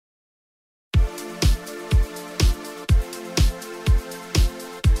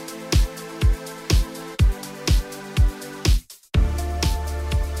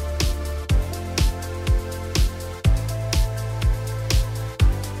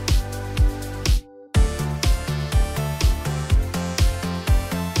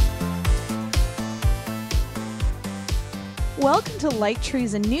Welcome to Light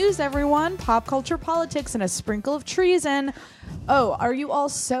Treason News, everyone. Pop culture, politics, and a sprinkle of treason. Oh, are you all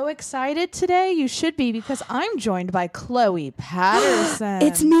so excited today? You should be, because I'm joined by Chloe Patterson.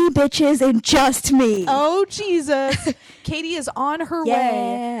 It's me, bitches, and just me. Oh, Jesus. Katey is on her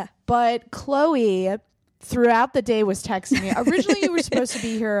way. But Chloe, throughout the day, was texting me. Originally, you were supposed to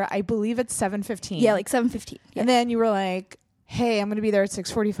be here, I believe, at 7:15. Yeah, like 7:15. Yeah. And then you were like, hey, I'm going to be there at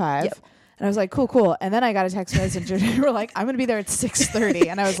 6:45. Yep. And I was like, cool. And then I got a text message and you were like, I'm going to be there at 6:30.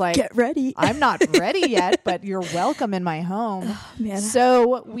 And I was like, get ready. I'm not ready yet, but you're welcome in my home. Oh, man.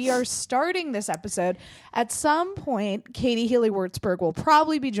 So we are starting this episode. At some point, Katey Healy-Wurtzberg will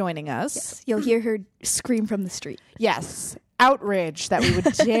probably be joining us. Yes, you'll hear her scream from the street. Yes. Outrage that we would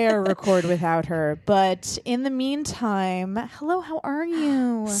dare record without her. But in the meantime, hello, how are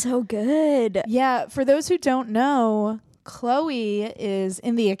you? So good. Yeah, for those who don't know, Chloe is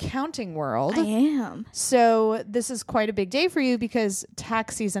in the accounting world. I am. So this is quite a big day for you because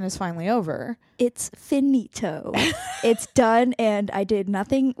tax season is finally over. It's finito. It's done, and I did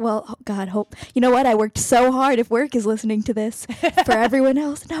nothing. Well, oh God, hope. You know what? I worked so hard. If work is listening to this, for everyone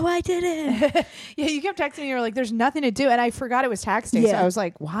else, no, I didn't. Yeah, you kept texting me. You were like, there's nothing to do. And I forgot it was tax day. Yeah. So I was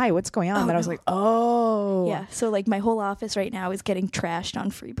like, why? What's going on? And I was like, oh. Yeah, so like my whole office right now is getting trashed on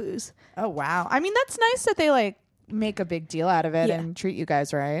free booze. Oh, wow. I mean, that's nice that they like make a big deal out of it and treat you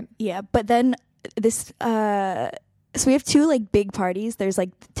guys right. Yeah, but then this so we have two like big parties. There's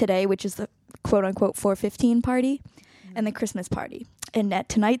like today, which is the quote unquote 415 party, and the Christmas party. And at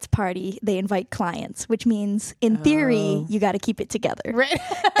tonight's party they invite clients, which means in theory you got to keep it together. Right.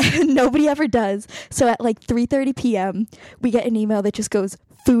 Nobody ever does. So at like 3:30 p.m. we get an email that just goes,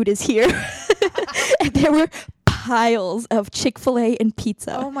 food is here. And there were piles of Chick-fil-A and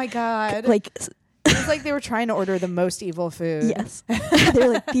pizza. Oh my God. Like it was like they were trying to order the most evil food. yes. They're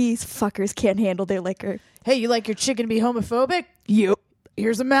like, these fuckers can't handle their liquor. Hey, you like your chicken to be homophobic? Yep.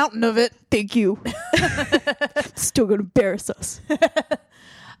 Here's a mountain of it. Thank you. Still gonna embarrass us.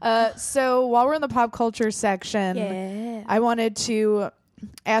 So while we're in the pop culture section, I wanted to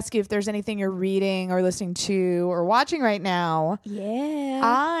ask you if there's anything you're reading or listening to or watching right now.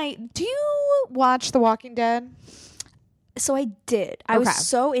 Yeah. Do you watch The Walking Dead? So I did. I was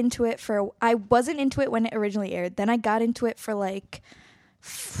so into it I wasn't into it when it originally aired. Then I got into it for like,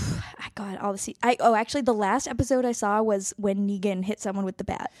 I got all the actually the last episode I saw was when Negan hit someone with the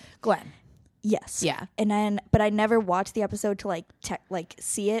bat. Glenn. Yes. Yeah. And then, but I never watched the episode to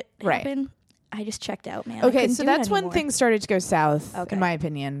see it happen. I just checked out, man. Okay, so that's when things started to go south, in my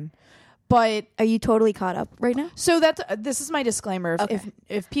opinion. But are you totally caught up right now? So this is my disclaimer. Okay.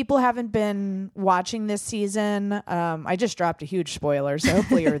 If people haven't been watching this season, I just dropped a huge spoiler, so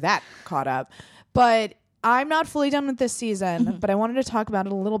hopefully you're that caught up. But I'm not fully done with this season, but I wanted to talk about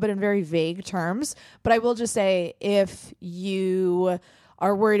it a little bit in very vague terms. But I will just say, if you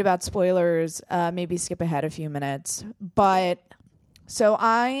are worried about spoilers, maybe skip ahead a few minutes. But so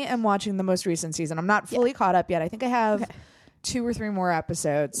I am watching the most recent season. I'm not fully caught up yet. I think I have 2 or 3 more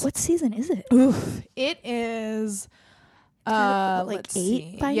episodes. What season is it? Oof. It is like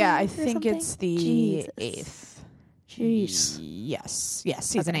 8 by now I or think something? it's the Jesus. 8th. Jeez. Yes,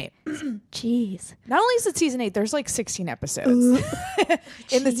 season 8. Jeez. Not only is it season 8, there's like 16 episodes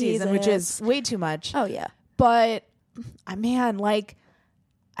in the season, which is way too much. Oh yeah. But man, like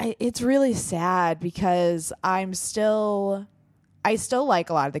it's really sad because I still like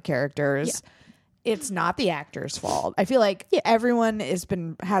a lot of the characters. Yeah. It's not the actor's fault. I feel like everyone has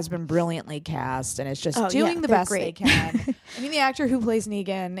been brilliantly cast, and it's just doing the best they can. I mean, the actor who plays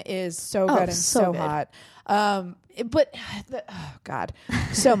Negan is so good and so hot. But God,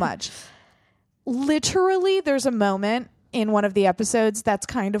 so much. Literally, there's a moment in one of the episodes that's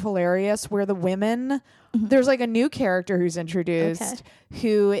kind of hilarious where the women, there's like a new character who's introduced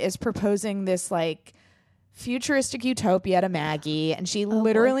who is proposing this like futuristic utopia to Maggie, and she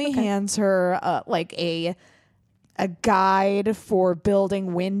literally hands her like a guide for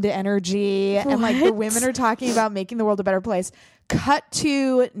building wind energy. What? And like the women are talking about making the world a better place. Cut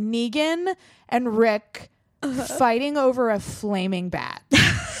to Negan and Rick fighting over a flaming bat.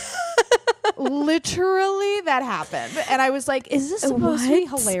 Literally that happened, and I was like, is this supposed to be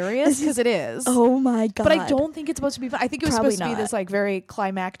hilarious? Because it is. Oh my God. But I don't think it's supposed to be fun. I think it was supposed to be this like very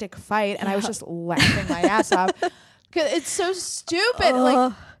climactic fight, and I was just laughing my ass off because it's so stupid.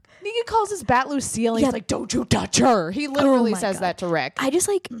 Like Negan calls his bat Lucille, and he's like, don't you touch her. He literally says that to Rick. I just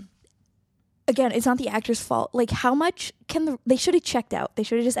like, again, it's not the actor's fault. Like, how much can they should have checked out. They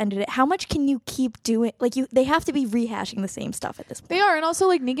should have just ended it. How much can you keep doing? Like, they have to be rehashing the same stuff at this point. They are. And also,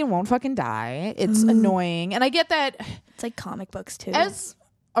 like, Negan won't fucking die. It's annoying. And I get that. It's like comic books too. As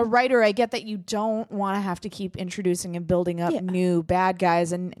a writer, I get that you don't want to have to keep introducing and building up new bad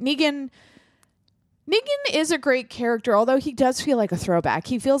guys. And Negan is a great character, although he does feel like a throwback.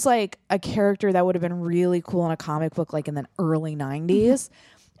 He feels like a character that would have been really cool in a comic book like in the early 90s.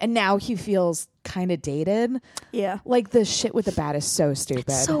 And now he feels kind of dated. Yeah. Like the shit with the bat is so stupid.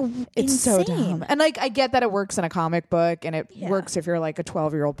 It's so dumb. And like I get that it works in a comic book and it works if you're like a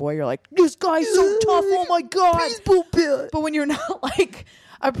 12-year-old boy. You're like, this guy's so tough. Oh my God. But when you're not like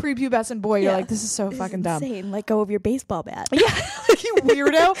a prepubescent boy, you're like, this is so fucking dumb. Insane. Let go of your baseball bat. Yeah. Like, you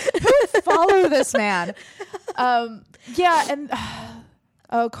weirdo. Who follow this man? And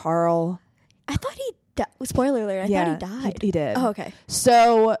Carl. I thought he spoiler alert, I thought he died. He did. Oh, okay.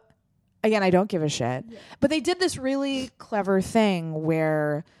 So again, I don't give a shit. Yeah. But they did this really clever thing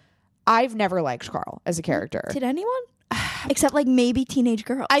where I've never liked Carl as a character. Did anyone? Except like maybe teenage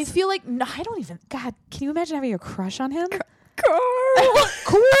girls. I feel like I don't even. God, can you imagine having a crush on him? Carl.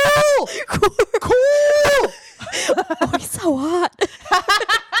 Cool. Oh, he's so hot.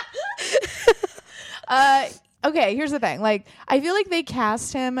 Okay, here's the thing. Like, I feel like they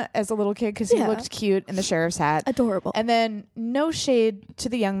cast him as a little kid because he looked cute in the sheriff's hat. Adorable. And then no shade to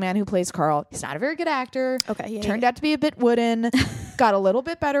the young man who plays Carl. He's not a very good actor. Okay. Turned out to be a bit wooden. Got a little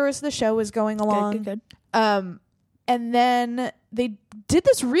bit better as the show was going along. Good. And then they did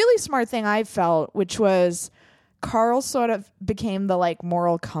this really smart thing, I felt, which was Carl sort of became the like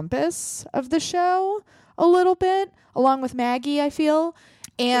moral compass of the show a little bit, along with Maggie, I feel.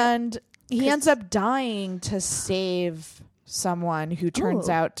 And he ends up dying to save someone who turns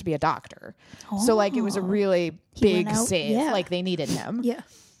out to be a doctor. So like it was a really big save. Yeah. Like they needed him. Yeah.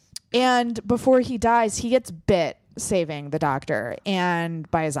 And before he dies, he gets bit saving the doctor,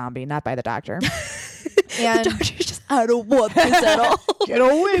 and by a zombie, not by the doctor. And the doctor's just, I don't want this at all. Get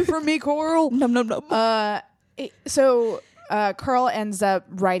away from me, Carl. Num num num. So Carl ends up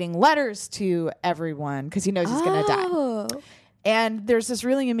writing letters to everyone because he knows he's going to die. And there's this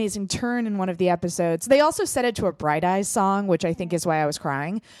really amazing turn in one of the episodes. They also set it to a Bright Eyes song, which I think is why I was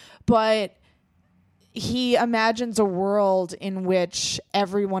crying. But he imagines a world in which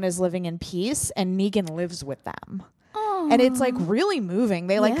everyone is living in peace and Negan lives with them. Aww. And it's like really moving.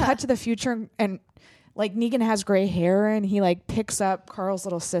 They like cut to the future and like Negan has gray hair and he like picks up Carl's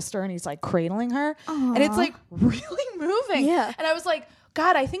little sister and he's like cradling her. Aww. And it's like really moving. Yeah. And I was like,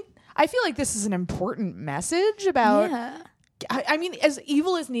 God, I feel like this is an important message about... Yeah. I mean, as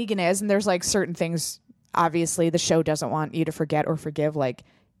evil as Negan is, and there's like certain things, obviously, the show doesn't want you to forget or forgive. Like,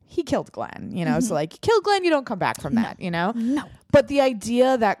 he killed Glenn, you know? Mm-hmm. So, like, you kill Glenn, you don't come back from that, you know? No. But the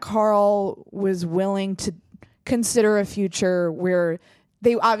idea that Carl was willing to consider a future where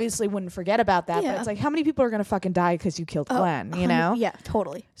they obviously wouldn't forget about that, but it's like, how many people are going to fucking die because you killed Glenn, you know? Yeah,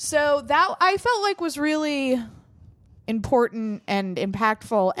 totally. So that, I felt like was really important and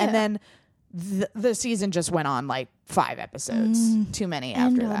impactful. Yeah. And then the season just went on like 5 episodes. Too many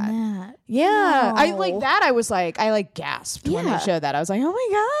after that. Yeah. No. I like that. I was like, I like gasped when they showed that. I was like, oh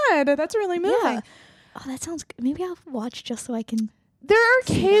my God, that's really moving. Yeah. Oh, that sounds good. Maybe I'll watch just so I can. There are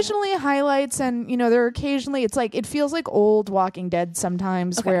occasionally highlights and, you know, there are occasionally, it's like, it feels like old Walking Dead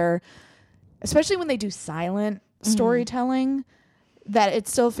sometimes where, especially when they do silent storytelling, that it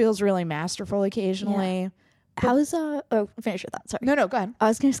still feels really masterful occasionally. Yeah. How's finish your thought. Sorry. No, go ahead. I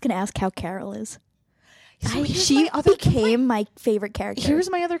was just gonna ask how Carol is. So she became my favorite character. Here's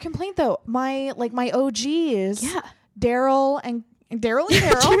my other complaint though. My OGs, Daryl and Carol.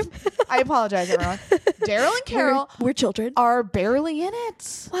 I apologize, everyone. Daryl and Carol, we're children, are barely in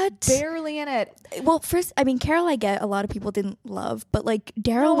it. What? Barely in it. Well, first, I mean, Carol, I get a lot of people didn't love, but like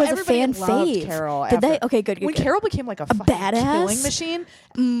Daryl was a fan fave. Carol, did they? Okay, good. When Carol became like a badass killing machine,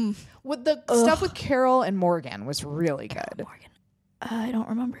 with the stuff with Carol and Morgan was really good. Morgan. I don't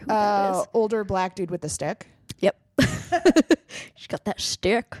remember who that is. Older black dude with the stick. Yep. She's got that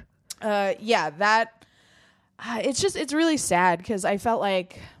stick. That. It's really sad because I felt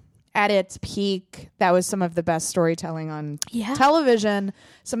like at its peak, that was some of the best storytelling on television,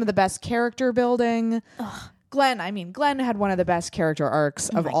 some of the best character building. Ugh. Glenn had one of the best character arcs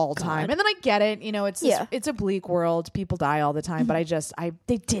of all time. And then I get it, you know, it's a bleak world. People die all the time, but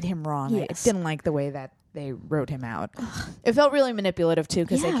they did him wrong. Yes. I didn't like the way that they wrote him out. Ugh. It felt really manipulative too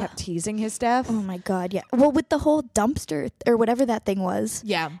because they kept teasing his death. Oh my God, yeah. Well, with the whole dumpster or whatever that thing was.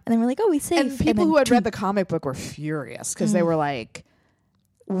 Yeah. And then we're like, oh, we saved. And people who had read the comic book were furious because they were like,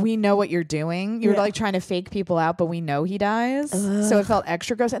 we know what you're doing. You're like trying to fake people out, but we know he dies. Ugh. So it felt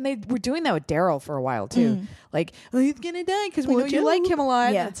extra gross. And they were doing that with Daryl for a while too. Like, oh, he's going to die because we know you like him a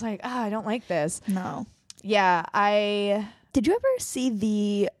lot. Yeah. And it's like, I don't like this. No. Yeah, Did you ever see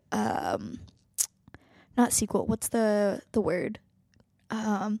the... not sequel. What's the word?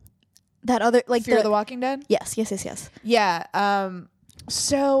 that other like Fear the Walking Dead? Yes. Yeah.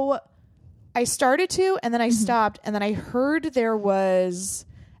 So I started to, and then I stopped, and then I heard there was,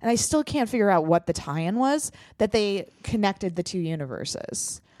 and I still can't figure out what the tie-in was, that they connected the two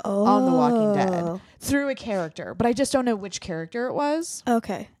universes on The Walking Dead through a character, but I just don't know which character it was.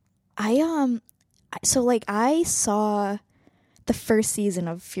 Okay. So like I saw the first season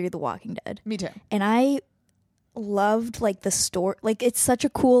of Fear the Walking Dead. Me too. And I loved like the story. Like it's such a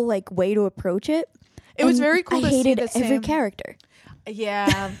cool like way to approach it. It was very cool. I hated to see every character.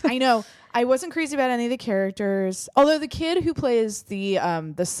 Yeah, I know. I wasn't crazy about any of the characters. Although the kid who plays the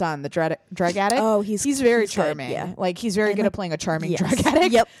son, the drug addict, he's very charming. Good, yeah. Like he's very good at playing a charming drug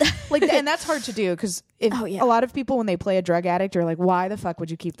addict. Yep. Like, and that's hard to do because a lot of people when they play a drug addict are like, why the fuck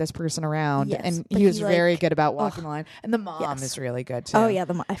would you keep this person around? Yes, and but he was very good about walking the line. And the mom Yes. is really good too. Oh yeah,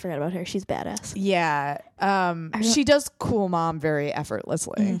 I forgot about her. She's badass. Yeah. She does cool mom very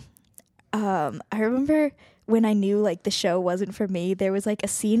effortlessly. I remember when I knew like the show wasn't for me, there was like a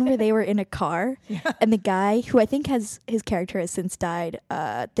scene where they were in a car and the guy who I think his character has since died,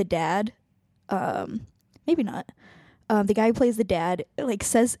 the dad, maybe not. The guy who plays the dad like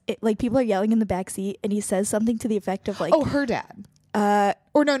says like people are yelling in the back seat and he says something to the effect of like, oh, her dad.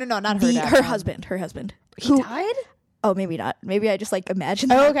 Or no, not her dad. Her husband. He died? Oh, maybe not. Maybe I just like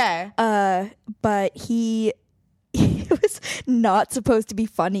imagined that. Okay. But he was not supposed to be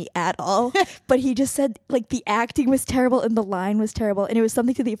funny at all. But he just said like the acting was terrible and the line was terrible. And it was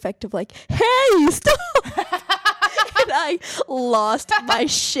something to the effect of like, hey, stop. And I lost my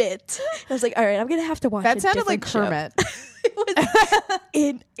shit. I was like, all right, I'm going to have to watch that sounded like Kermit.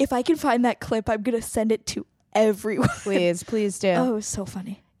 If I can find that clip, I'm going to send it to everyone. Please do. Oh, it was so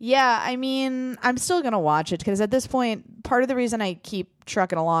funny. Yeah, I mean, I'm still going to watch it because at this point, part of the reason I keep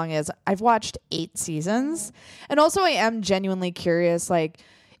trucking along is I've watched 8 seasons. And also I am genuinely curious. Like,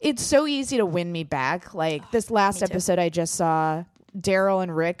 it's so easy to win me back. Like, this last episode I just saw, Daryl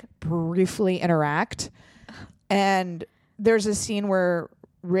and Rick briefly interact. And there's a scene where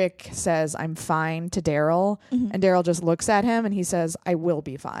Rick says, I'm fine to Daryl. And Daryl just looks at him and he says, I will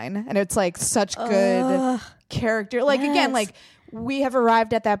be fine. And it's like such good character. Like, again, like, we have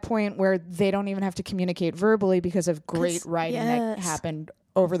arrived at that point where they don't even have to communicate verbally because of great writing that happened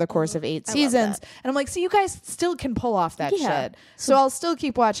over the course of 8 seasons. And I'm like, so you guys still can pull off that shit. So I'll still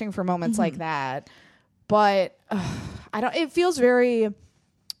keep watching for moments like that. But it feels very,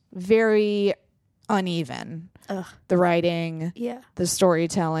 very uneven. The writing, the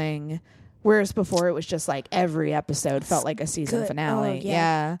storytelling. Whereas before it was just like every episode felt like a season finale.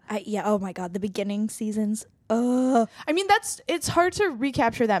 Oh my God. The beginning seasons. I mean, it's hard to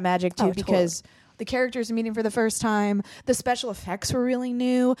recapture that magic too because the characters are meeting for the first time. The special effects were really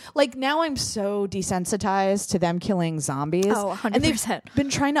new. Like now I'm so desensitized to them killing zombies. Oh, 100%. And they've been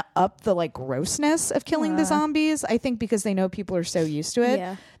trying to up the like grossness of killing the zombies. I think because they know people are so used to it.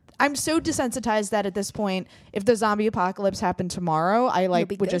 Yeah. I'm so desensitized that at this point, if the zombie apocalypse happened tomorrow, I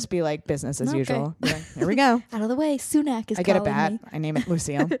would just be like business as usual. Like, here we go. Out of the way. Sunak is. I get a bat. I name it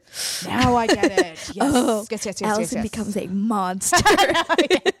Lucille. Now I get it. Yes. Yes. Allison becomes a monster.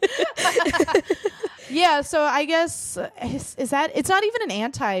 Yeah. So I guess is that it's not even an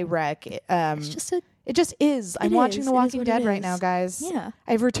anti-rec. It's just a. It just is. I'm watching The Walking Dead right now, guys. Yeah.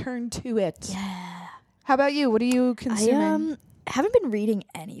 I've returned to it. Yeah. How about you? What are you consuming? I haven't been reading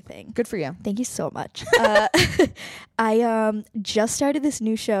anything. Good for you. Thank you so much. I just started this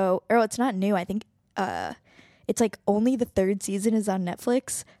new show. Or it's not new. I think it's like only the 3rd season is on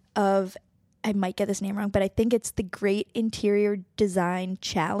Netflix of, I might get this name wrong, but I think it's the Great Interior Design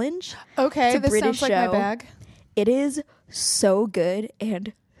Challenge. Okay, this British sounds like my bag. It is so good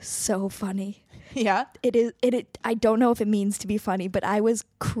and so funny. Yeah. It is. I don't know if it means to be funny, but I was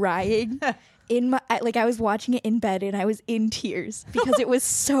crying. I was watching it in bed and I was in tears because it was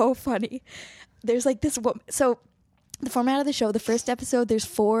so funny. There's like this woman. So the format of the show, the first episode, there's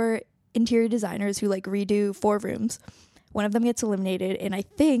 4 interior designers who like redo 4 rooms. One of them gets eliminated. And I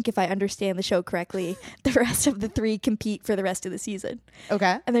think if I understand the show correctly, the rest of the 3 compete for the rest of the season.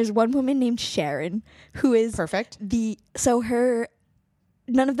 Okay. And there's one woman named Sharon who is perfect. None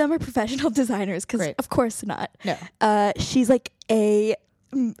of them are professional designers because of course not. No. She's like a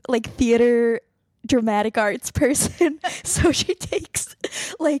theater dramatic arts person. So she takes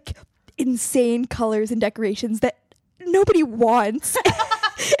like insane colors and decorations that nobody wants.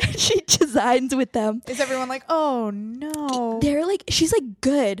 And she designs with them. Is everyone like, oh no? They're like, she's like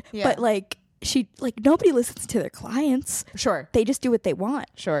good, but like she like nobody listens to their clients. Sure. They just do what they want.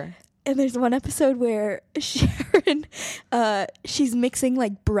 Sure. And there's one episode where Sharon she's mixing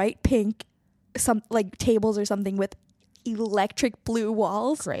like bright pink some like tables or something with electric blue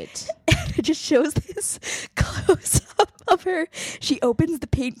walls. Great. And it just shows this close up of her. She opens the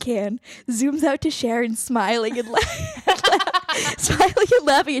paint can, zooms out to Sharon smiling and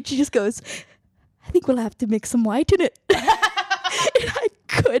laughing, and she just goes, I think we'll have to mix some white in it. And I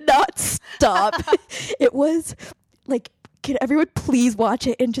could not stop. It was like, can everyone please watch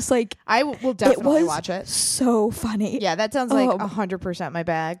it? And just like, I will definitely watch it. So funny. Yeah, that sounds like 100% my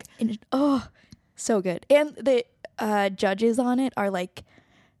bag. And so good. And the judges on it are like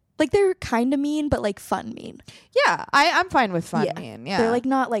they're kind of mean, but like fun mean. Yeah, I'm fine with fun mean. Yeah, they're like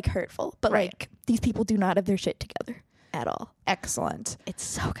not like hurtful, but right. like these people do not have their shit together at all. Excellent. It's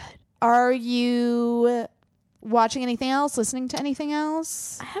so good. Are you watching anything else? Listening to anything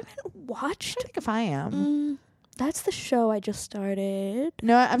else? I haven't watched. I think if I am. That's the show I just started.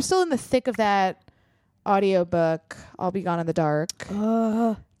 No, I'm still in the thick of that audiobook, I'll Be Gone in the Dark.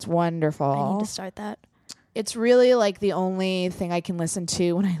 It's wonderful. I need to start that. It's really like the only thing I can listen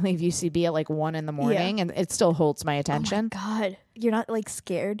to when I leave UCB at like 1 a.m, and it still holds my attention. Oh my God. You're not like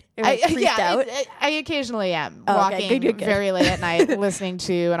scared or like, freaked out? I occasionally am okay. walking Good. very late at night listening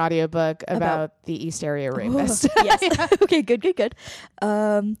to an audiobook about the East Area rapist. Yes. Okay, good.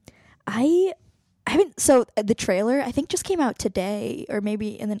 I haven't. So the trailer I think just came out today, or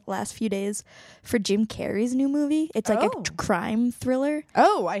maybe in the last few days, for Jim Carrey's new movie. It's like a crime thriller.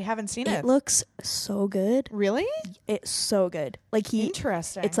 Oh, I haven't seen it. It looks so good. Really? It's so good. Like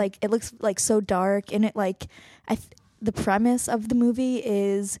interesting. It's like it looks like so dark, and it like the premise of the movie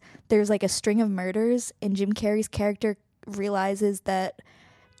is there's like a string of murders, and Jim Carrey's character realizes that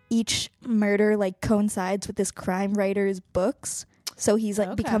each murder like coincides with this crime writer's books. So he's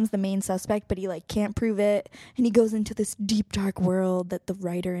like becomes the main suspect, but he like can't prove it, and he goes into this deep dark world that the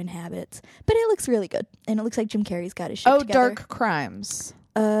writer inhabits. But it looks really good, and it looks like Jim Carrey's got his shit together. Dark Crimes.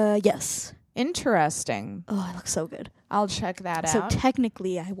 Yes. Interesting. Oh, it looks so good. I'll check that So out.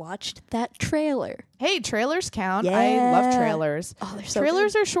 technically, I watched that trailer. Hey, trailers count. Yeah. I love trailers. Oh, they're so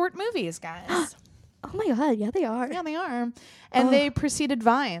trailers good. are short movies, guys. Oh my God, yeah, they are. Yeah, they are. And they preceded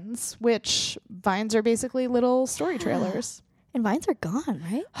Vines, which Vines are basically little story trailers. And Vines are gone,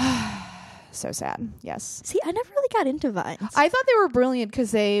 right? So sad. Yes. See, I never really got into Vines. I thought they were brilliant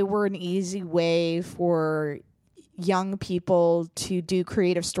because they were an easy way for young people to do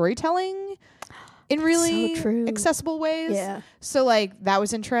creative storytelling in really accessible ways. Yeah. So like that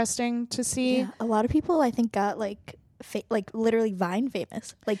was interesting to see. Yeah. A lot of people I think got like literally Vine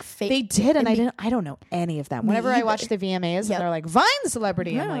famous. Like they did, and I don't know any of them. Whenever I watch the VMAs and they're like Vine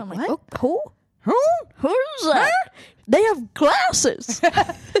celebrity, yeah, I'm like, what? Who? Who's that? They have glasses.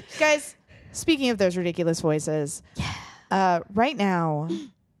 Guys, speaking of those ridiculous voices, right now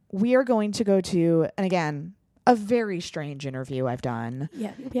we are going to go to, and again, a very strange interview I've done.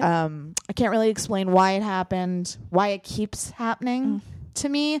 Yeah. I can't really explain why it happened, why it keeps happening to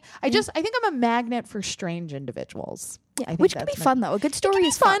me. I think I'm a magnet for strange individuals. Yeah, which can be fun though. A good story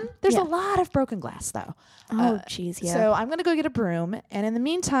is fun. There's a lot of broken glass though. Oh, jeez, yeah. So I'm gonna go get a broom, and in the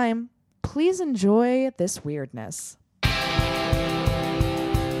meantime, please enjoy this weirdness.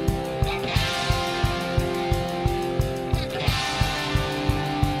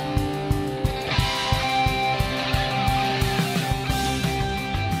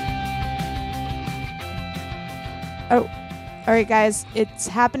 Oh, all right, guys, it's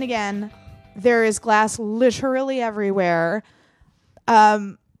happened again. There is glass literally everywhere.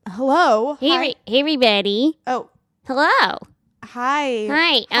 Hello. Hey, everybody. Oh, hello. Hi.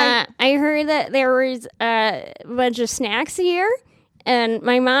 Hi. I heard that there was a bunch of snacks here, and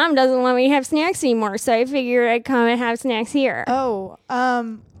my mom doesn't let me have snacks anymore, so I figured I'd come and have snacks here. Oh,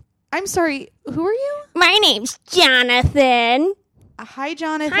 I'm sorry. Who are you? My name's Johnathan. Hi,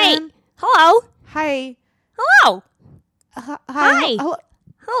 Johnathan. Hi. Hello. Hi. Hello. Hi.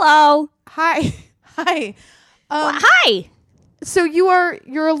 Hello. Hi. Hi. Hi. So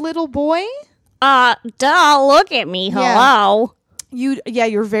you're a little boy? Duh, look at me. Hello.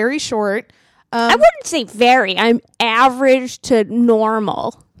 You're very short. I wouldn't say very. I'm average to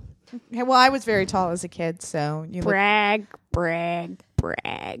normal. Okay, well, I was very tall as a kid, so you brag.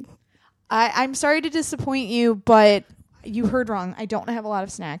 I'm sorry to disappoint you, but you heard wrong. I don't have a lot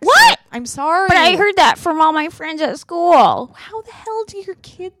of snacks. What? I'm sorry. But I heard that from all my friends at school. How the hell do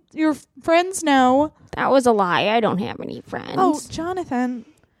your friends know? That was a lie. I don't have any friends. Oh, Johnathan.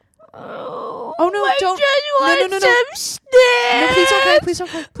 Oh no! I Don't. just want No. some snacks. No, please don't cry. Please don't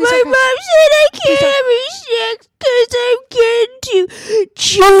cry. Please My don't cry. mom said I can't have any snacks because I'm getting too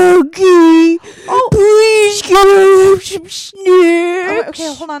chunky. Oh. Please can I have some snacks?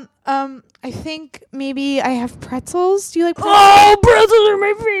 Okay, hold on. I think maybe I have pretzels. Do you like pretzels? Oh, pretzels are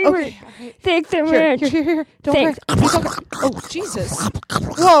my favorite. Okay, all right. Thanks so Here. much. Don't Thanks. worry. Oh, Jesus.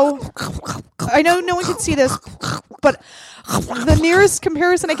 Whoa. I know no one can see this, but the nearest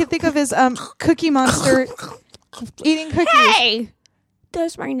comparison I can think of is Cookie Monster eating cookies. Hey!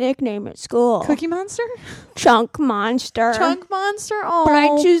 That's my nickname at school. Cookie Monster? Chunk Monster. Chunk Monster? Oh. But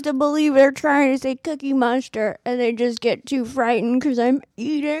I choose to believe they're trying to say Cookie Monster, and they just get too frightened because I'm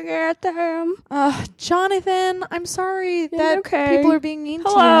eating at them. Johnathan, I'm sorry that okay. people are being mean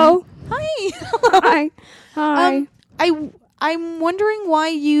Hello. to you. Hi. Hi. I'm wondering why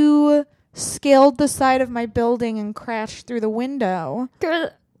you scaled the side of my building and crashed through the window. Because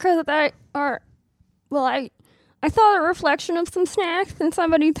I saw a reflection of some snacks in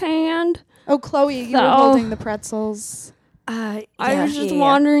somebody's hand. Oh, Chloe, you were holding the pretzels. I was just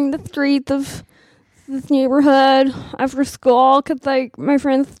wandering the streets of this neighborhood after school because my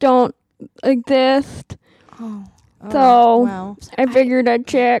friends don't exist. Oh. So wow. I figured I'd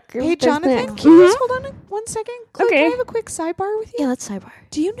check. Hey, Johnathan, can you just hold on 1 second? Chloe, Okay. can I have a quick sidebar with you? Yeah, let's sidebar.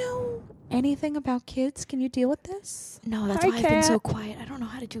 Do you know anything about kids? Can you deal with this? No, that's Hi, why I've been so Kat. quiet. I don't know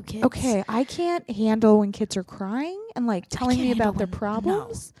how to do kids. Okay, I can't handle when kids are crying and telling me can't about their handle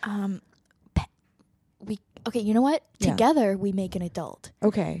problems. No. Okay, you know what? Yeah. Together we make an adult.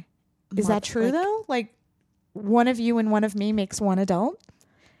 Okay. Is that true though? One of you and one of me makes one adult?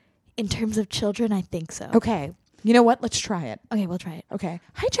 In terms of children, I think so. Okay. You know what? Let's try it. Okay, we'll try it. Okay.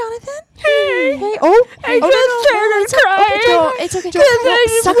 Hi, Johnathan. Hey. Hey. Oh. I just started crying. It's okay. Because I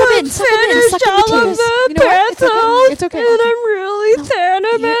just Suck 'em in, suck 'em in, finished suck 'em all in, of Katey. the You know what? It's okay. pretzels, It's okay. and Okay. I'm really sad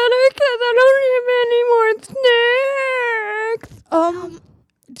about it because I don't have any more snacks.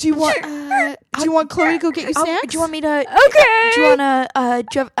 Do you want Chloe to go get you snacks? Do you want me to? Okay. Do you want to?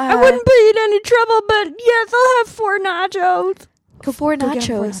 I wouldn't be in any trouble, but yes, I'll have 4 nachos. Four Go get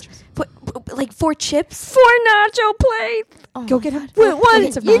 'em, 4 nachos. Like 4 chips. 4 nacho plates. Oh Go my get him. God. Wait, one,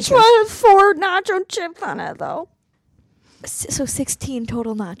 Get some each nachos. one has 4 nacho chips on it, though. So 16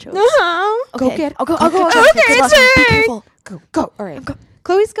 total nachos. Uh-huh. Okay. Go get. I'll go. go get I'll your- go. Okay, Good luck. Be thanks. careful. Go. All right.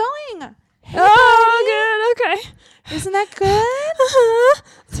 Chloe's going. Hey, Oh, good. Okay. isn't that good? Uh-huh.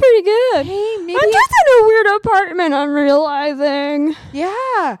 It's pretty good. Hey, maybe. I'm just in a weird apartment, I'm realizing.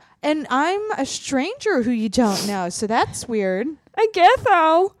 Yeah, and I'm a stranger who you don't know, so that's weird. I guess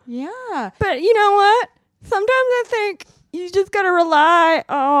so. Yeah. But you know what? Sometimes I think you just gotta rely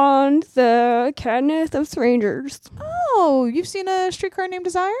on the kindness of strangers. Oh, you've seen A Streetcar Named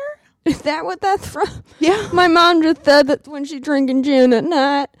Desire? Is that what that's from? Yeah. My mom just said that when she's drinking gin at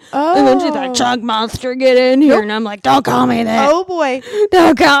night. Oh. And then she's like, Chunk Monster, get in here. And I'm like, don't call me that. Oh boy.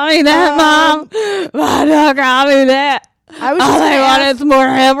 Don't call me that, Mom. Don't call me that. I was All just I gonna wanted ask- is more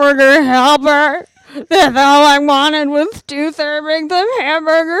hamburger helper. That's all I wanted was 2 servings of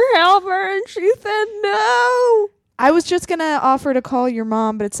hamburger helper. And she said no. I was just gonna offer to call your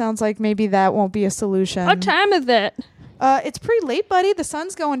mom, but it sounds like maybe that won't be a solution. What time is it? It's pretty late, buddy. The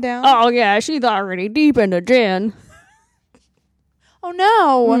sun's going down. Oh, yeah, she's already deep into gin. Oh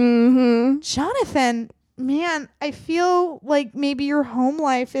no. Mm-hmm. Johnathan, man, I feel like maybe your home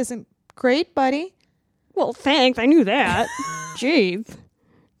life isn't great, buddy. Well, thanks. I knew that. Jeez.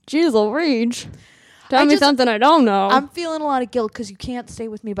 Jeez Louise. Tell me something I don't know. I'm feeling a lot of guilt because you can't stay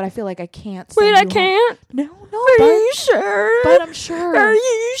with me, but I feel like I can't. Send Wait, I you home. can't? No, Are but, you sure? but I'm sure. Are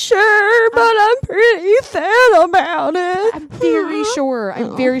you sure? But I'm pretty sad about it. I'm very sure.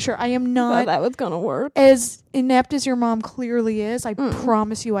 I'm very sure. I am Thought not that was gonna work. as inept as your mom clearly is. I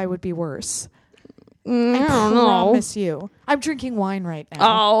promise you I would be worse. I don't know. Promise you. I'm drinking wine right now.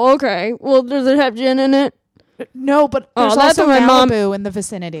 Oh, okay. Well, does it have gin in it? No, but there's that's also what my mom- Malibu in the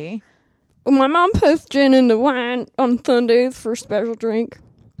vicinity. My mom puts gin in the wine on Sundays for special drink.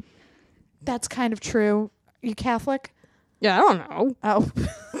 That's kind of true. You Catholic? Yeah, I don't know. Oh.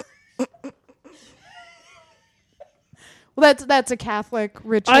 Well, that's a Catholic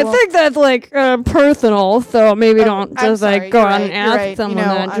ritual. I think that's like personal, so maybe don't I'm just sorry, like go you're out right, and you're ask right. someone You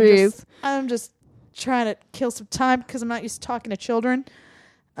know, that. Jeez. I'm just trying to kill some time because I'm not used to talking to children.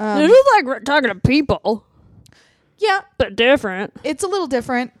 It's just like we're talking to people, Yeah, but different. it's a little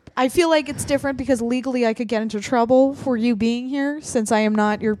different. I feel like it's different because legally I could get into trouble for you being here since I am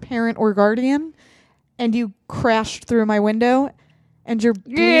not your parent or guardian, and you crashed through my window, and you're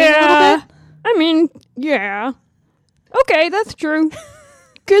bleeding a little Yeah. bit. I mean, yeah. Okay, that's true.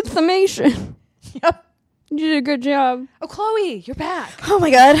 Good summation. Yep. You did a good job. Oh, Chloe, you're back. Oh my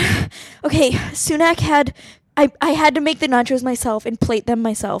God. Okay, Sunak had. I had to make the nachos myself and plate them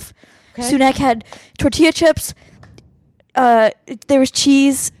myself. Okay. Sunak had tortilla chips. There was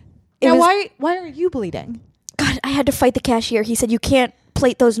cheese. Now, why are you bleeding? God, I had to fight the cashier. He said you can't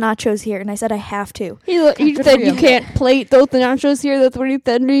plate those nachos here. And I said, I have to. He Good said for you you. can't plate those nachos here. That's what he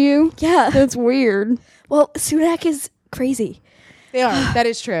said to you. Yeah. That's weird. Well, Sunak is crazy. They are. That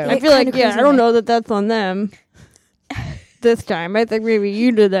is true. I feel like, kinda yeah, crazy I don't man. know that that's on them. This time, I think maybe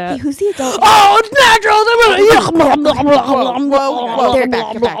you did that. Hey, who's the adult? Oh, it's nachos! Whoa, get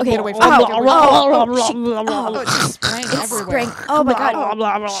back. Okay. Get away from Oh, me. Get away from me. oh, Oh, it's just spraying everywhere. Sprang. Oh my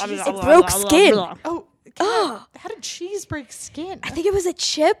god. It broke skin. Oh, God. How did cheese break skin? I think it was a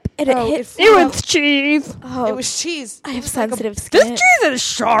chip and it hit. It was cheese. Oh, It was cheese. I have It was like a- sensitive This skin. cheese is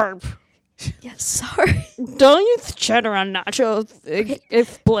sharp. Yeah, sorry. Don't use cheddar on nachos. It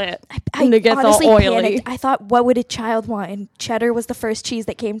split. I And it gets all honestly oily. panicked. I thought, what would a child want? And cheddar was the first cheese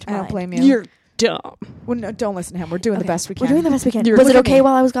that came to I mind. don't blame you. You're dumb. Well, no, don't listen to him. We're doing the best we can. We're doing the best we can. You're Was it look at okay me.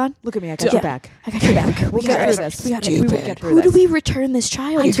 while I was gone? Look at me. I got Yeah. your back. I got your back. We'll get through this. We got We it. will get through Who do this. we return this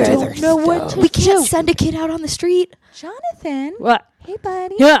child I to? don't know what to We can't send a kid out on the street. Jonathan. What? Hey,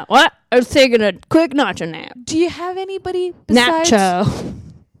 buddy. Yeah, what? I was taking a quick nacho nap. Do you have anybody besides Nacho.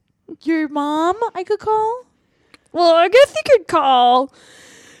 your mom I could call? Well, I guess you could call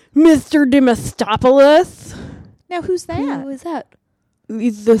Mr. Demostopoulos. Now, who's that? Who is that?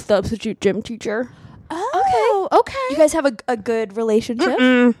 He's the substitute gym teacher. Oh, okay. You guys have a good relationship?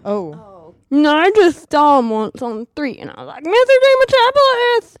 Oh. No, I just saw him once on the street, and I was like, Mr.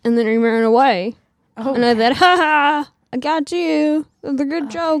 Demostopoulos! And then he ran away. Oh. And I said, ha ha, I got you. That was a good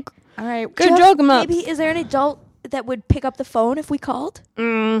joke. All right. Good Jeff, joke, him up. Maybe is there an adult that would pick up the phone if we called?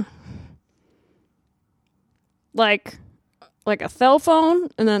 Like a cell phone,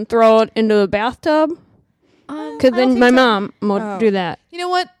 and then throw it into the bathtub. Because I don't then think my so. mom would Oh. do that. You know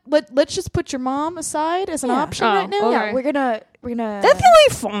what? Let's just put your mom aside as an Yeah. option Oh, right now. okay. Yeah, we're gonna. That's the only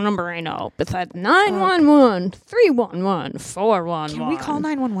phone number I know besides 911, 311, 411. Can we call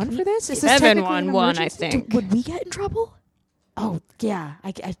 911 for this? Is this technically an 711, I emergency? think. Would we get in trouble? Oh, yeah.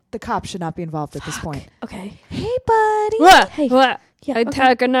 The cops should not be involved at this point. Okay. Hey, buddy. What? Hey. What? Yeah, I okay.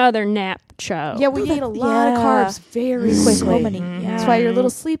 took another nap show. Yeah, we need a lot of carbs very quickly. So many. Mm-hmm. Yeah. That's why you're a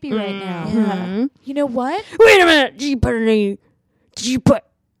little sleepy right now. Yeah. You know what? Wait a minute. Did you put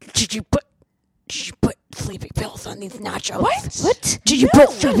sleeping pills on these nachos? What? Did you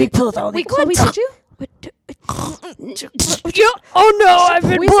put sleeping pills on Wait, these? Chloe, did you? What? Oh no, I've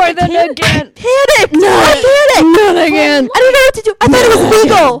been Poison poisoned kid? again. Panicked! No. I panicked! Not again. I don't know what to do. I thought it was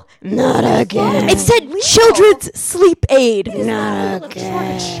legal. Not again. It said children's sleep aid. Not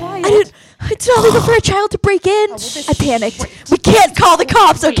again. I didn't. It's not legal for a child to break in. I panicked. We can't call the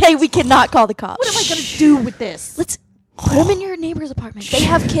cops, okay? We cannot call the cops. What am I going to do with this? Let's put them in your neighbor's apartment. They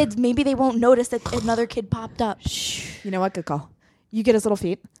have kids. Maybe they won't notice that another kid popped up. You know what? Good call. You get his little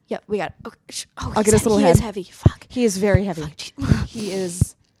feet. Yeah, we got. Okay. Oh, I'll get his little he head. is heavy. Fuck. He is very heavy. He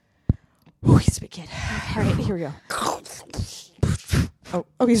is. Oh, he's a big kid. All right, here we go.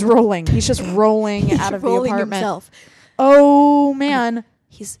 Oh, he's rolling. He's just rolling out of the rolling apartment. himself. Oh man.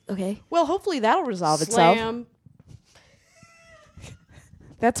 He's okay. Well, hopefully that'll resolve itself. Slam.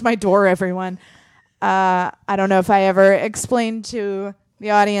 That's my door, everyone. I don't know if I ever explained to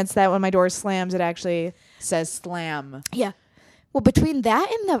the audience that when my door slams, it actually says slam. Yeah. Well, between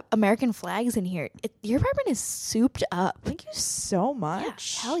that and the American flags in here, your apartment is souped up. Thank you so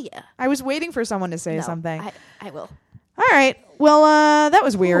much. Yeah, hell yeah. I was waiting for someone to say No, something. I will. All right. Well, that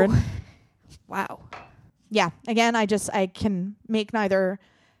was weird. Wow. Yeah. Again, I can make neither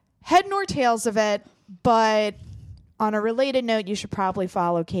head nor tails of it. But on a related note, you should probably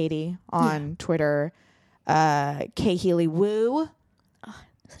follow Katey on Twitter. K Healy Woo,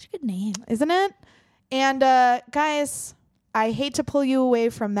 Such a good name. isn't it? And guys, I hate to pull you away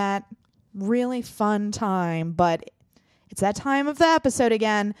from that really fun time, but it's that time of the episode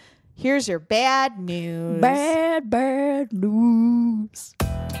again. Here's your bad news. Bad news.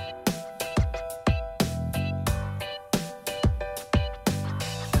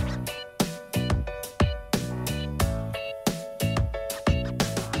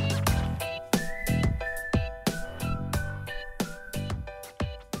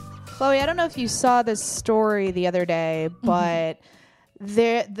 Chloe, I don't know if you saw this story the other day, but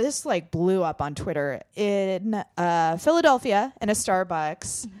this like blew up on Twitter. In Philadelphia, in a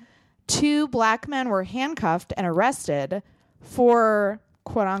Starbucks, 2 black men were handcuffed and arrested for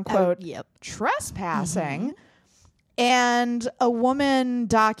quote unquote trespassing. And a woman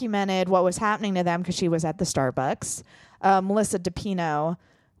documented what was happening to them because she was at the Starbucks. Melissa DePino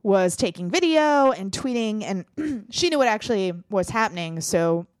was taking video and tweeting, and she knew what actually was happening.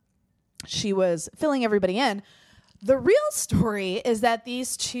 So she was filling everybody in. The real story is that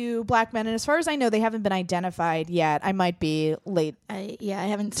these 2 black men, and as far as I know, they haven't been identified yet. I might be late I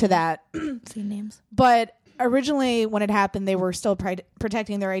haven't to that. seen names. But originally, when it happened, they were still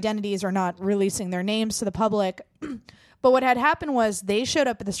protecting their identities or not releasing their names to the public. But what had happened was they showed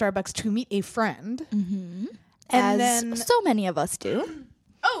up at the Starbucks to meet a friend. Mm-hmm. And As then, so many of us do.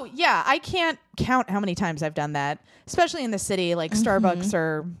 oh, yeah. I can't count how many times I've done that, especially in the city. Like, Starbucks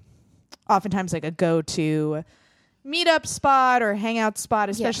are oftentimes like a go-to meetup spot or hangout spot,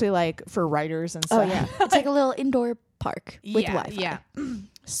 especially like for writers and stuff. Oh, yeah. It's like a little indoor park with Wi-Fi. Yeah.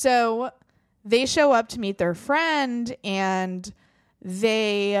 So they show up to meet their friend and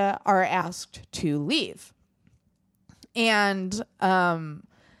they are asked to leave. And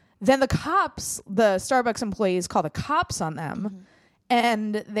then the cops, the Starbucks employees call the cops on them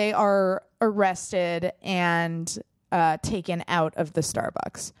and they are arrested and taken out of the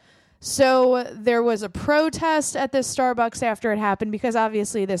Starbucks. So there was a protest at this Starbucks after it happened because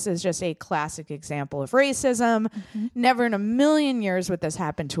obviously this is just a classic example of racism. Never in a million years would this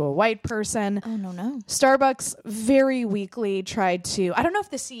happen to a white person. Oh, no. Starbucks very weakly tried to, I don't know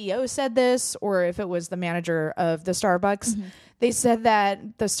if the CEO said this or if it was the manager of the Starbucks. They said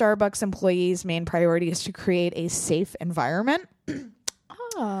that the Starbucks employees' main priority is to create a safe environment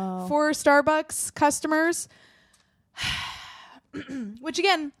for Starbucks customers, which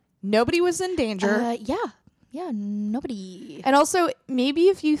again, nobody was in danger. Yeah, nobody. And also, maybe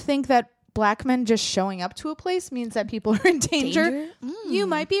if you think that black men just showing up to a place means that people are in danger? You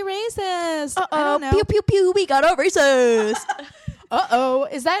might be racist. I don't know. Pew, pew, pew, we got a racist.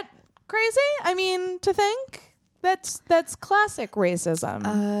 Is that crazy? I mean, to think that's classic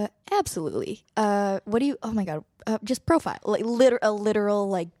racism. Absolutely. What do you, oh my God, just profile, like literal,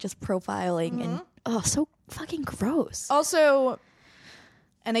 like just profiling and, so fucking gross. Also,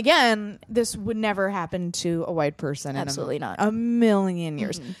 and again, this would never happen to a white person. Absolutely in not. A million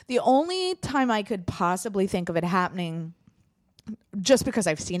years. The only time I could possibly think of it happening, just because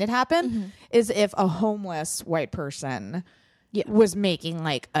I've seen it happen, is if a homeless white person was making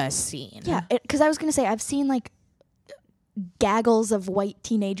like a scene. Yeah, because I was going to say, I've seen like gaggles of white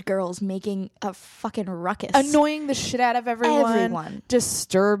teenage girls making a fucking ruckus. Annoying the shit out of everyone.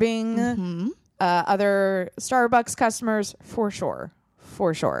 Disturbing other Starbucks customers, for sure.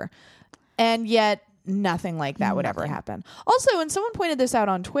 And yet nothing like that would ever happen. Also, and someone pointed this out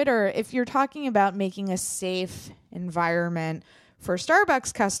on Twitter, if you're talking about making a safe environment for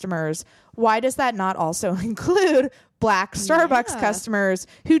Starbucks customers, why does that not also include black Starbucks customers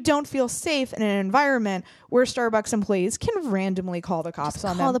who don't feel safe in an environment where Starbucks employees can randomly call the cops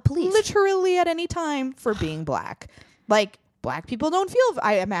on them? Call the police. Literally at any time for being black. Like, black people don't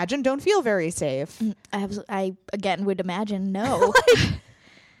feel very safe. I again would imagine no.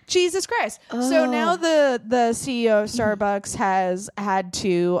 Jesus Christ. So now the CEO of Starbucks has had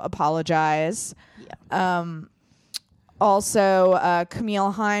to apologize. Also,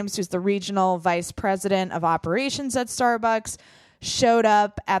 Camille Himes, who's the regional vice president of operations at Starbucks, showed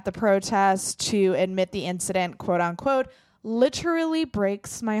up at the protest to admit the incident, quote unquote, literally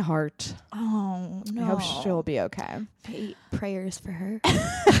breaks my heart. Oh, no. I hope she'll be okay. Prayers for her.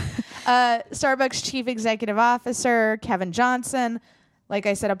 Starbucks chief executive officer Kevin Johnson, like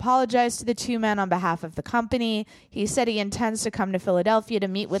I said, apologized to the two men on behalf of the company. He said he intends to come to Philadelphia to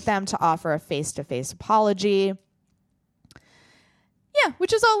meet with them to offer a face-to-face apology. Yeah,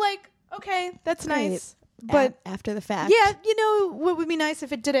 which is all like, okay, that's nice. But after the fact. Yeah, you know what would be nice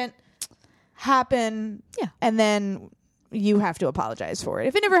if it didn't happen. Yeah. And then you have to apologize for it.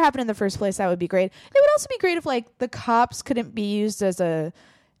 If it never happened in the first place, that would be great. It would also be great if like the cops couldn't be used as a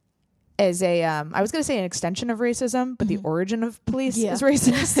I was going to say an extension of racism, but the origin of police is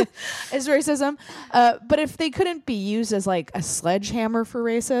racist, is racism. But if they couldn't be used as like a sledgehammer for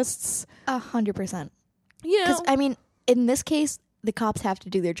racists, 100%. You know, because I mean, in this case, the cops have to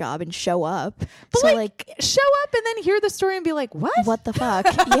do their job and show up. But so like show up and then hear the story and be like, what the fuck?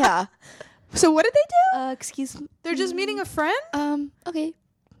 Yeah. So what did they do? Excuse me. They're just meeting a friend? Okay.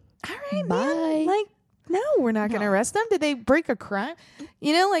 All right, bye. Man. Like, no, we're not going to arrest them. Did they break a crime?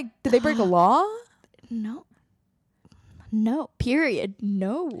 You know, like, did they break a law? No. Period.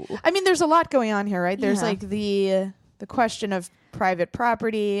 No. I mean, there's a lot going on here, right? There's like the question of private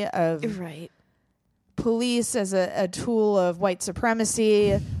property, of police as a tool of white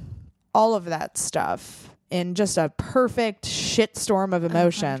supremacy, all of that stuff in just a perfect shitstorm of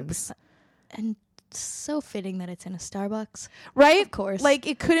emotions. 100%. And so fitting that it's in a Starbucks. Right? Of course. Like,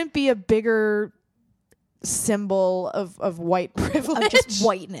 it couldn't be a bigger symbol of white privilege. Of just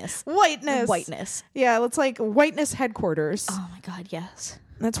whiteness. Yeah, it's like whiteness headquarters. Oh my God, yes.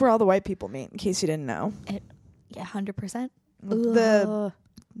 That's where all the white people meet, in case you didn't know. 100%. The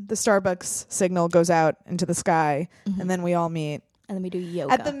Starbucks signal goes out into the sky, and then we all meet And then we do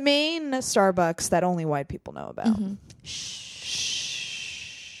yoga. At the main Starbucks that only white people know about. Shh.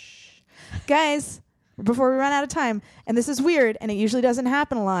 Guys, before we run out of time, and this is weird, and it usually doesn't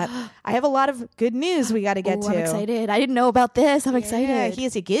happen a lot, I have a lot of good news we got to get to. I'm excited. I didn't know about this. I'm excited.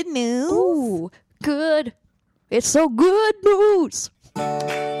 Here's your good news. Ooh, good. It's so good news.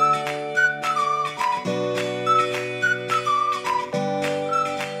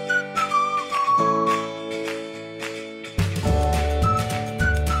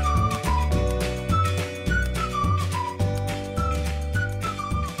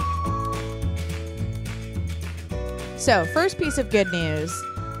 So, first piece of good news,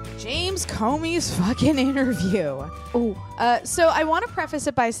 James Comey's fucking interview. Oh. So I want to preface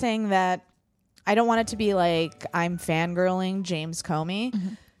it by saying that I don't want it to be like I'm fangirling James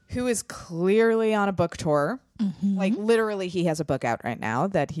Comey, who is clearly on a book tour. Like, literally, he has a book out right now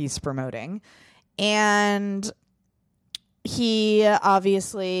that he's promoting. And he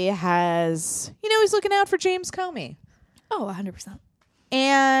obviously has, he's looking out for James Comey. Oh, 100%.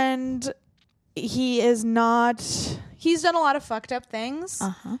 And he's done a lot of fucked up things.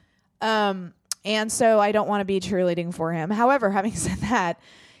 And so I don't want to be cheerleading for him. However, having said that,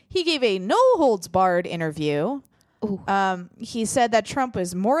 he gave a no-holds-barred interview. He said that Trump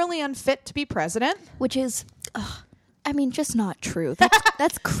was morally unfit to be president. Which is, just not true.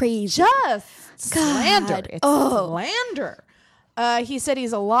 That's crazy. Just slander. It's slander. He said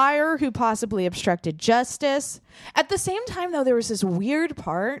he's a liar who possibly obstructed justice. At the same time, though, there was this weird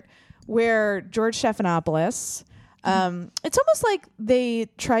part where George Stephanopoulos, it's almost like they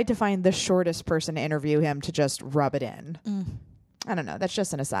tried to find the shortest person to interview him to just rub it in. I don't know. That's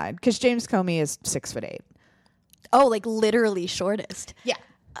just an aside. Because James Comey is 6'8". Oh, like literally shortest. Yeah.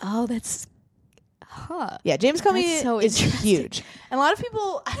 Oh, that's... Yeah, James Comey so is huge. And a lot of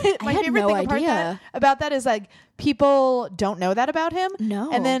people... my had favorite no thing idea. about that is like people don't know that about him. No.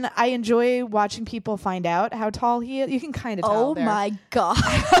 And then I enjoy watching people find out how tall he is. You can kind of tell Oh there. my God.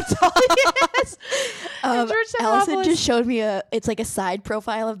 How tall he is. And George Allison Stephanopoulos- just showed me it's like a side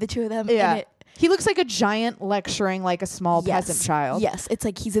profile of the two of them. Yeah. And He looks like a giant lecturing like a small peasant child. Yes, it's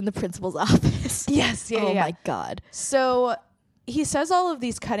like he's in the principal's office. Yes. Oh my God. So he says all of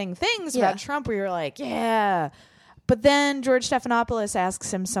these cutting things about Trump where you're like, yeah. But then George Stephanopoulos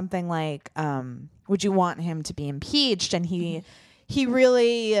asks him something like, would you want him to be impeached? And he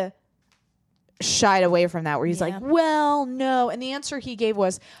really shied away from that, where he's like, well, no. And the answer he gave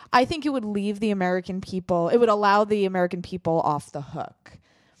was, I think it would leave the American people, it would allow the American people off the hook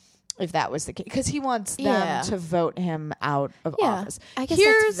if that was the case, because he wants them to vote him out of office. I guess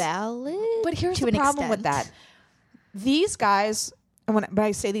that's valid. But here's to the an problem with extent. that. These guys, and when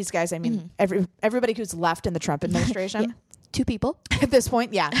I say these guys, I mean everybody who's left in the Trump administration. Two people. At this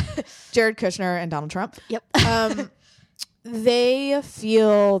point, Jared Kushner and Donald Trump. Yep. They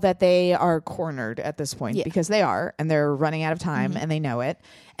feel that they are cornered at this point because they are, and they're running out of time, and they know it.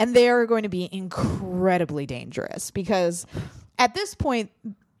 And they are going to be incredibly dangerous because at this point,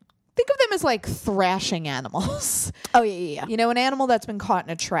 think of them as like thrashing animals. Oh, yeah. An animal that's been caught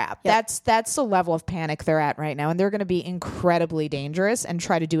in a trap. Yep. That's the level of panic they're at right now. And they're going to be incredibly dangerous and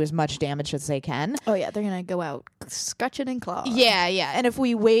try to do as much damage as they can. Oh, yeah. They're going to go out scratching and clawing. Yeah. And if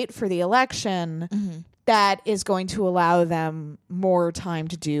we wait for the election, that is going to allow them more time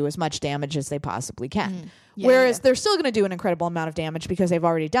to do as much damage as they possibly can. Whereas they're still going to do an incredible amount of damage because they've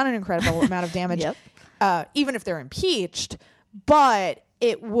already done an incredible amount of damage, even if they're impeached. But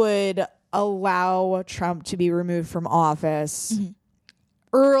it would allow Trump to be removed from office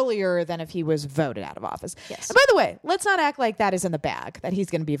earlier than if he was voted out of office. Yes. And by the way, let's not act like that is in the bag, that he's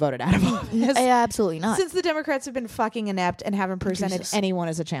going to be voted out of office. Absolutely not. Since the Democrats have been fucking inept and haven't presented anyone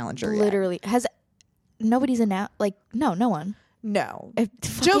as a challenger yet. Literally. Nobody's announced, no one. No.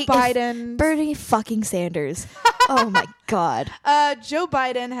 Joe Biden. Bernie fucking Sanders. Oh my God. Joe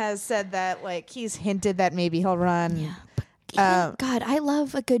Biden has said that, he's hinted that maybe he'll run. Yeah. God, I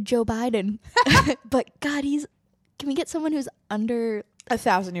love a good Joe Biden. But God, can we get someone who's under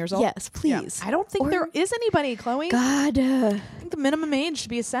 1,000 years old? Yes, please. Yeah. I don't think there is anybody, Chloe. God. I think the minimum age to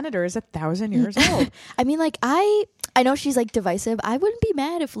be a senator is 1,000 years old. I mean, I know she's divisive. I wouldn't be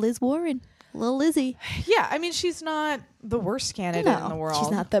mad if Liz Warren, little Lizzie. Yeah, I mean, she's not the worst candidate in the world.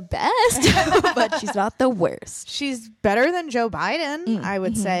 She's not the best, but she's not the worst. She's better than Joe Biden, I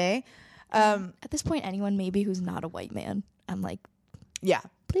would say. At this point, anyone maybe who's not a white man, I'm like, yeah,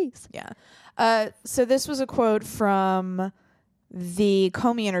 please. Yeah. So this was a quote from the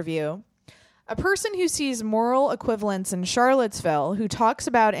Comey interview. A person who sees moral equivalence in Charlottesville, who talks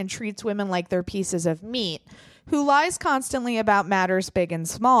about and treats women like they're pieces of meat, who lies constantly about matters big and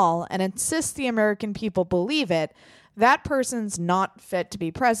small and insists the American people believe it, that person's not fit to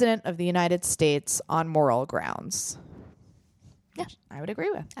be president of the United States on moral grounds. Yeah. I would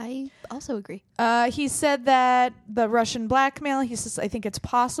agree with. I also agree. He said that the Russian blackmail, he says, I think it's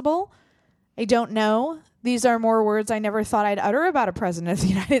possible. I don't know. These are more words I never thought I'd utter about a president of the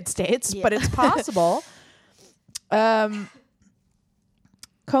United States, but it's possible. Comey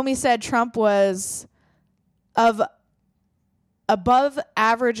said Trump was of above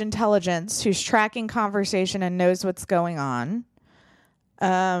average intelligence who's tracking conversation and knows what's going on.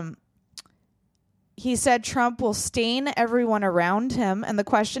 He said Trump will stain everyone around him, and the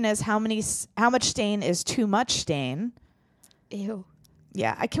question is how much stain is too much stain? Ew.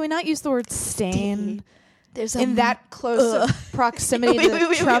 Yeah, can we not use the word stain? There's in that close proximity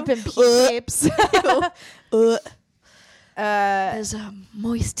to Trump and pee tapes. There's a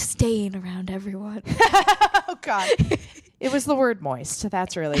moist stain around everyone. Oh God, it was the word moist.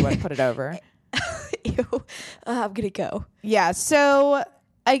 That's really what put it over. Ew. I'm gonna go. Yeah. So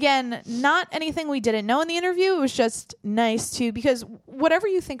again, not anything we didn't know in the interview. It was just nice to, because whatever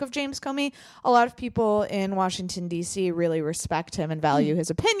you think of James Comey, a lot of people in Washington D.C. really respect him and value his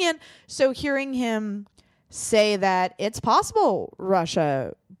opinion. So hearing him say that it's possible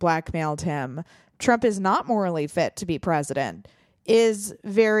Russia blackmailed him, Trump is not morally fit to be president, is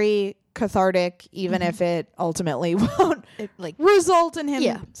very cathartic, even if it ultimately won't result in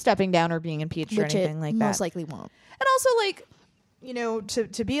him stepping down or being impeached or anything like that. Most likely won't. And also, like, you know,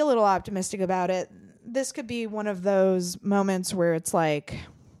 to be a little optimistic about it, this could be one of those moments where it's like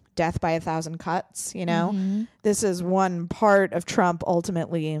death by 1,000 cuts, you know? This is one part of Trump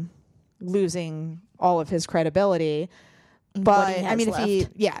ultimately losing all of his credibility. But I mean, if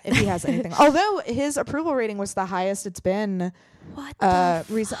he has anything, although his approval rating was the highest it's been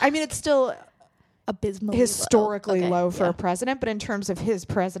recent. I mean, it's still abysmally historically low for a president, but in terms of his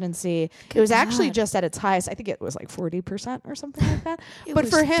presidency, it was actually just at its highest. I think it was like 40% or something like that. But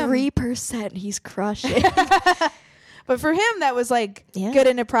for him, 3%, he's crushing. But for him, that was like good,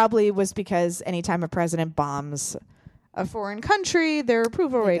 and it probably was because anytime a president bombs a foreign country, their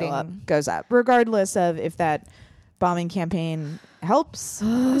approval rating goes up, regardless of if that bombing campaign helps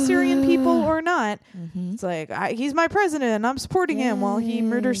the Syrian people or not. It's like, he's my president and I'm supporting him while he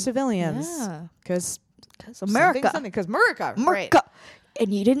murders civilians. Because America. Because America. Right.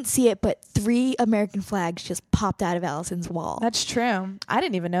 And you didn't see it, but 3 American flags just popped out of Allison's wall. That's true. I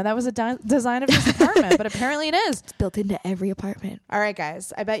didn't even know that was a design of his apartment, but apparently it is. It's built into every apartment. All right,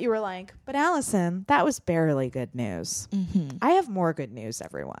 guys. I bet you were like, but Allison, that was barely good news. I have more good news,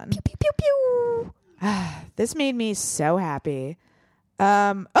 everyone. Pew, pew, pew, pew. This made me so happy.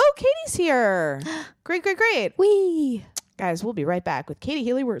 Katey's here. Great. Wee. Guys, we'll be right back with Katey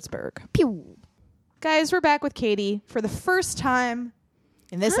Healy-Wurzburg. Pew. Guys, we're back with Katey for the first time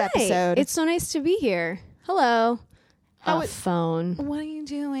in this episode. It's so nice to be here. Hello. Phone. What are you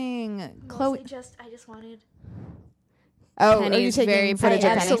doing? Chloe. I just wanted. Oh, Penny are you is taking very footage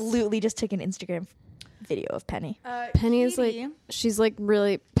pretty. of Penny? Absolutely just took an Instagram video of Penny. Penny is like, she's like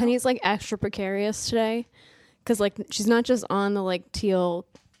really, Penny's like extra precarious today. Because like she's not just on the like teal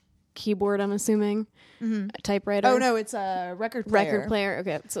keyboard, I'm assuming, a typewriter. Oh no, it's a record player.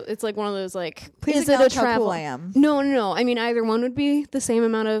 Okay, so it's like one of those like. Please is it a acknowledge how travel? cool I am. No. I mean, either one would be the same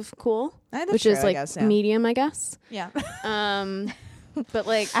amount of cool, which is like medium, I guess. Yeah. But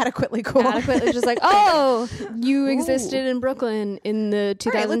like adequately cool. Adequately, just like, oh, you existed in Brooklyn in the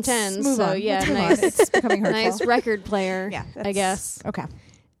 2010s. Move so on. yeah, nice. It's becoming hurtful. Nice record player. Yeah, I guess. Okay.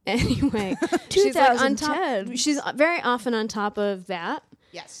 Anyway, 2010. she's like on top. She's very often on top of that.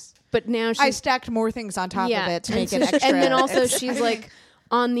 Yes. But now I stacked more things on top of it to make it extra. And then also she's like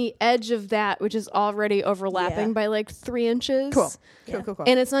on the edge of that, which is already overlapping by like 3 inches. Cool.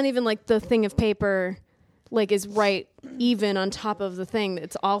 And it's not even like the thing of paper like is right even on top of the thing.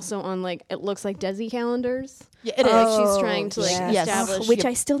 It's also on like, it looks like Desi calendars. Yeah, it is. Like she's trying to like establish which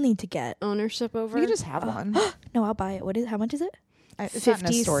I still need to get ownership over. You can just have one. No, I'll buy it. How much is it? It's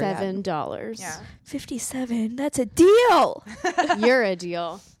 $57. Yeah. 57. That's a deal. You're a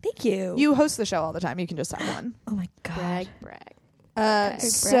deal. Thank you. You host the show all the time. You can just have one. Oh my god. Brag.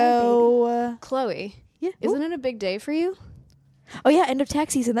 So Chloe, yeah, isn't it a big day for you? Oh yeah, end of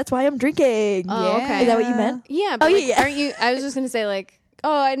tax season. That's why I'm drinking. Oh, okay. Is that what you meant? Yeah. But yeah. Aren't you? I was just gonna say like,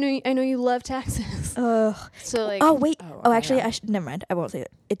 oh, I know you love taxes. So like, oh wait. Actually, never mind. I won't say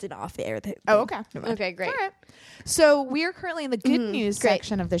it. It's an off air thing. Oh, okay. Okay, great. All right. So we are currently in the good news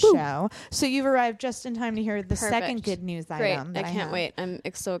section of the show. So you've arrived just in time to hear the second good news item. I can't wait. I'm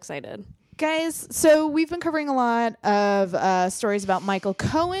so excited. Guys, so we've been covering a lot of stories about Michael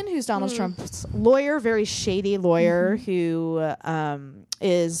Cohen, who's Donald Trump's lawyer, very shady lawyer who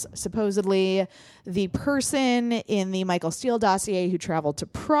is supposedly the person in the Michael Steele dossier who traveled to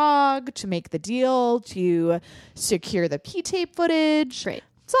Prague to make the deal to secure the P-tape footage. Great.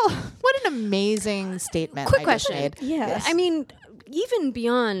 So, what an amazing statement. Quick I just question. made. Yes. I mean, even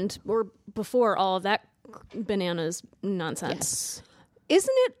beyond or before all of that bananas nonsense,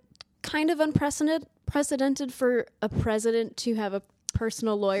 isn't it kind of unprecedented for a president to have a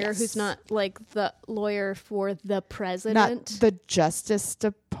personal lawyer who's not like the lawyer for the president? Not the Justice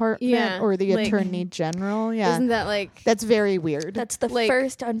Department or the like, Attorney General. Yeah. Isn't that like... That's very weird. That's the like,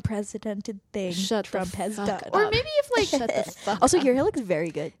 first unprecedented thing Trump has done. Or maybe if like shut the fuck Also, up. your hair looks very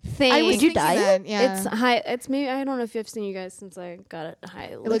good. Thanks. I was Did you thinking dye that, yeah. It's high. It's maybe, I don't know if I've seen you guys since I got it high.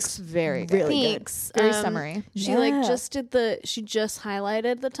 It It looks very good. really good. Thanks. Very summery. She she just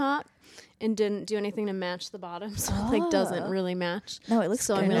highlighted the top and didn't do anything to match the bottom, so it like doesn't really match. No, it looks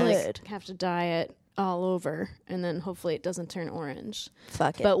so good. I'm gonna like have to dye it all over, and then hopefully it doesn't turn orange.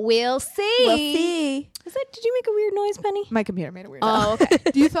 Fuck it. But we'll see. We'll see. Is that? Did you make a weird noise, Penny? My computer made a weird Oh, okay.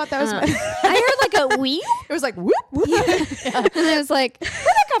 You thought that was my I heard like a wee, It was like whoop whoop. and I was like, "Where'd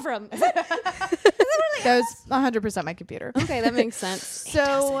that come from?" That was 100% my computer. Okay, that makes sense.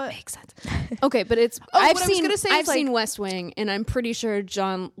 So Makes sense. Okay, but it's what I I've was seen gonna say is, I've like- seen West Wing, and I'm pretty sure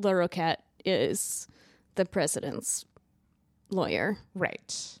John LaRoquette is the president's lawyer.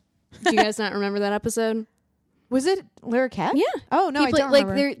 right. Do you guys not remember that episode? Was it Larroquette? Yeah. Oh no, I don't like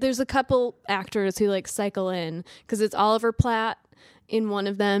remember. there's a couple actors who like cycle in because it's Oliver Platt in one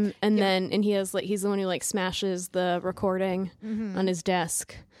of them, and then he has like he's the one who like smashes the recording on his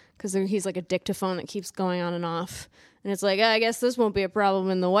desk because he's like a dictaphone that keeps going on and off. And it's like, I guess this won't be a problem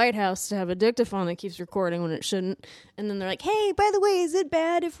in the White House to have a dictaphone that keeps recording when it shouldn't. And then they're like, hey, by the way, is it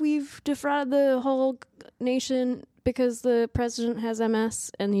bad if we've defrauded the whole nation because the president has MS?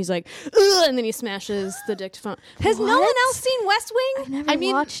 And he's like, ugh, and then he smashes the dictaphone. Has no one else seen West Wing? I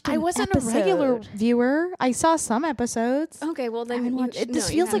never watched I an wasn't episode. a regular viewer. I saw some episodes. Okay, well then This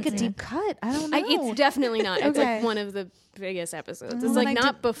feels like a deep cut. I don't know. It's definitely not. It's Okay. like one of the biggest episodes. It's Well, like then I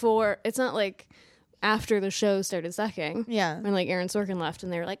not before. It's not like after the show started sucking. Yeah. When like Aaron Sorkin left,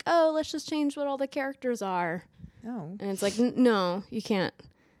 and they were like, "Oh, let's just change what all the characters are." No, And it's like, no, you can't.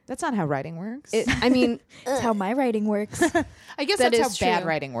 that's not how writing works. I mean, That's how my writing works. I guess that that's how is bad true.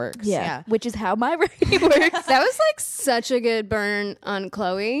 writing works. Yeah. Which is how my writing works. that was like such a good burn on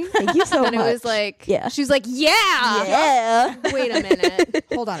Chloe. Thank you so And much. it was like, Yeah. she was like, yeah. Yeah. Wait a minute.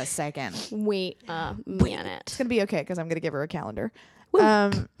 Hold on a second. Wait a minute. It's gonna be okay because I'm gonna give her a calendar.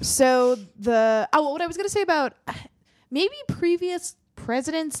 So what I was gonna say about maybe previous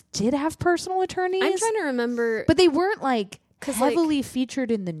presidents did have personal attorneys. I'm trying to remember. but they weren't like 'Cause, like- heavily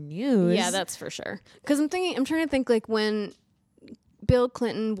featured in the news. Yeah, that's for sure. Because I'm trying to think like when Bill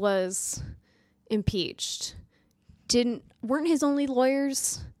Clinton was impeached, weren't his only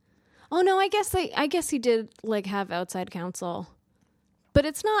lawyers? Oh no, I guess he did like have outside counsel, but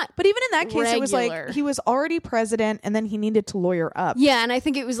it's not. But even in that case, it was regular. like he was already president, and then he needed to lawyer up. Yeah, and I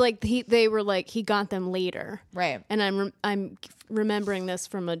think it was like they were like he got them later, Right. and I'm remembering this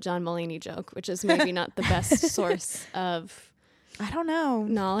from a John Mulaney joke, which is maybe not the best source of I don't know.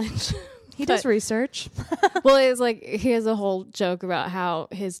 knowledge. He does But- research. Well, it's like he has a whole joke about how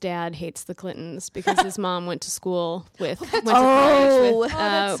his dad hates the Clintons because his mom went to school went to college with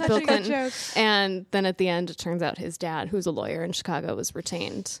that's such Bill a good Clinton, joke. and then at the end, it turns out his dad, who's a lawyer in Chicago, was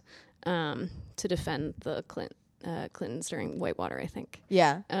retained to defend the Clintons during Whitewater, I think,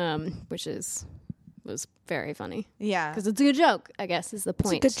 Yeah. which was very funny Yeah. because it's a good joke. I guess is the It's a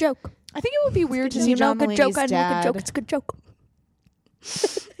point. good joke. I think it would be weird to You see know, John good joke. Mulaney's I know dad. good joke. It's a good joke.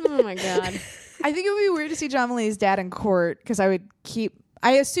 Oh my god. I think it would be weird to see John Mulaney's dad in court because I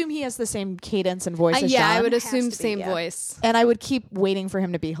assume he has the same cadence and voice as Yeah, John. I would Has assume to be, same yeah. voice. And I would keep waiting for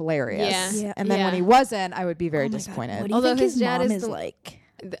him to be hilarious. Yeah. Yeah. And then when Yeah. he wasn't, I would be very Oh my God. disappointed. What do you Although think his his dad mom is is the- like?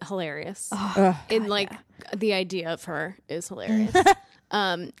 Hilarious. Ugh. And like the idea of her is hilarious.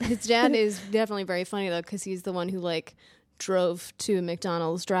 His dad is definitely very funny though, because he's the one who like drove to a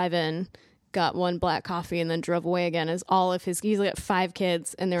McDonald's drive-in, got one black coffee, and then drove away again. As all of he's got 5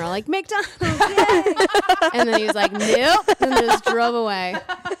 kids, and they're all like McDonald's, yay! And then he was like, nope, and just drove away.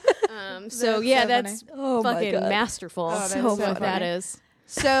 So yeah, so that's Oh my fucking God. masterful. Oh, that's so so what that funny. is.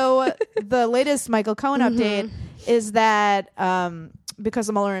 So the latest Michael Cohen update is that because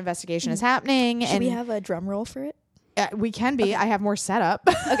the Mueller investigation is happening, Should and we have a drum roll for it? we can be. I have more setup.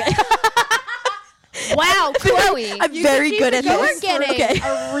 Okay. Wow, Chloe, I'm very good at you this. are getting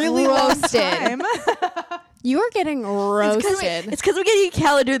a really long roasted. time. You are getting roasted. It's because I'm getting a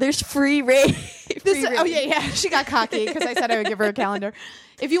calendar. There's free rate. Oh yeah. She got cocky because I said I would give her a calendar.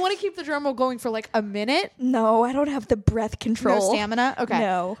 If you want to keep the drum roll going for like a minute, No, I don't have the breath control. no stamina. Okay.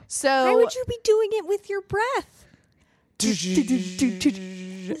 No. So Why would you be doing it with your breath?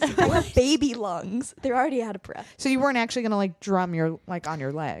 I have baby lungs. They're already out of breath. So you weren't actually gonna like drum your like on your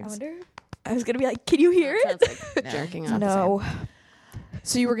I legs. wonder. I was gonna be like, can you hear it? Sounds like jerking off. No.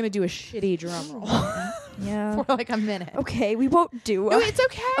 So you were gonna do a shitty drum roll Yeah. for like a minute. Okay, we won't do. No, it's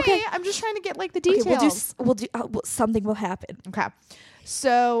okay. Okay. I'm just trying to get like the Okay, details. we'll do. Something will happen. Okay.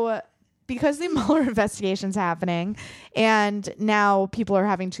 So because the Mueller investigation's happening and now people are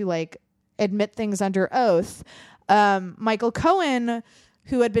having to like admit things under oath, Michael Cohen,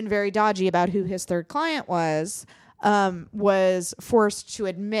 who had been very dodgy about who his third client was forced to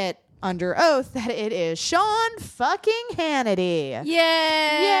admit under oath that it is Sean fucking Hannity.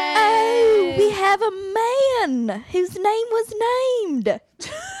 Yay! Oh, we have a man whose name was named.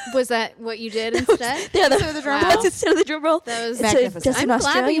 Was that what you did instead? Yeah, Instead of the drum Wow. roll? That's instead of the drum roll. That was It's magnificent. just I'm an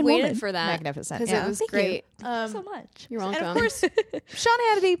glad we Australian waited woman. for that. Magnificent, Because yeah. it was Thank great. you. So much. You're And welcome. of course, Sean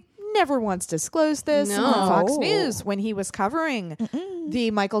Hannity never once disclosed this No. on Fox News when he was covering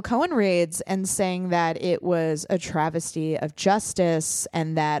the Michael Cohen raids and saying that it was a travesty of justice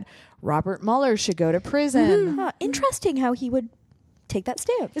and that Robert Mueller should go to prison. Huh, interesting how he would take that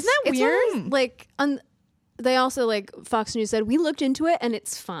stance. Isn't that It's weird? one of those, like they also like Fox News said we looked into it and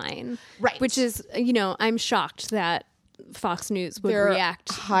it's fine, Right. Which is I'm shocked that Fox News would There are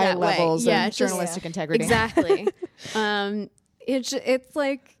react high that levels way. of Yeah, it's just- journalistic integrity. Exactly. It's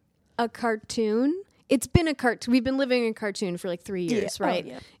like a cartoon. It's been a cartoon. We've been living in a cartoon for like 3 years, Yeah. Oh, right?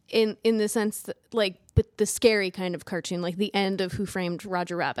 yeah. In the sense that but the scary kind of cartoon, like the end of Who Framed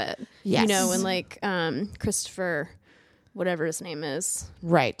Roger Rabbit. Yes. And like Christopher, whatever his name is,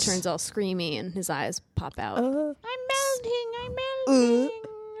 Right. turns all screamy and his eyes pop out. I'm melting.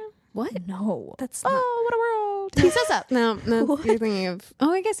 What? No, that's not. Oh, what a world. He says that. No, you're thinking of.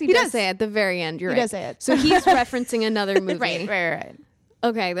 Oh, I guess he does say it at the very end. You're He right. does say it. So he's referencing another movie. Right.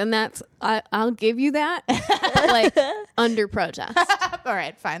 Okay, then I'll give you that, but like under protest. All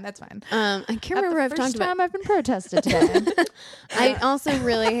right, fine. That's fine. I can't remember if I've talked First about. time I've been protested today. I also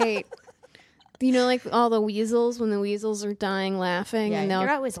really hate, like all the weasels when the weasels are dying laughing, and they'll.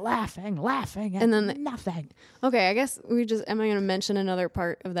 you're always laughing, And then nothing. Okay, I guess am I going to mention another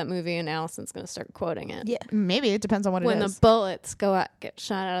part of that movie, and Allison's going to start quoting it. Yeah. Maybe it depends on what When it the is. bullets get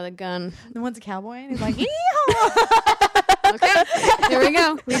shot out of the gun. The one's a cowboy, and he's like, "Yeehaw!" Okay, there we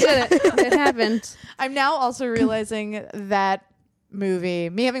go. We did it. It happened. I'm now also realizing that movie,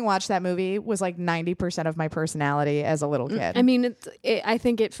 me having watched that movie, was like 90% of my personality as a little kid. I mean, I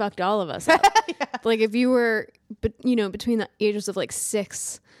think it fucked all of us up. Like if you were, between the ages of like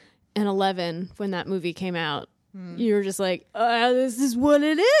 6 and 11 when that movie came out, you were just like, this is what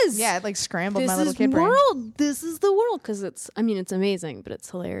it is. Yeah, it like scrambled This my little is kid brain. world. This is the world. Because it's amazing, but it's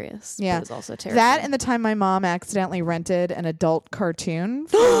hilarious. Yeah. But it's also terrible. That and the time my mom accidentally rented an adult cartoon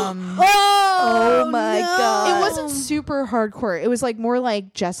from... Oh my god! It wasn't super hardcore. It was like more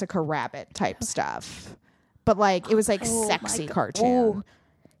like Jessica Rabbit type stuff. But like it was like Oh my sexy God. cartoon. Oh.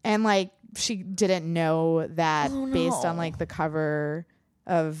 And like she didn't know that Oh, based on no. like the cover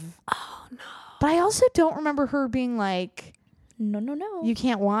of But I also don't remember her being like, No. you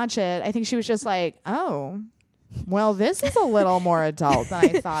can't watch it. I think she was just like, oh, well, this is a little more adult than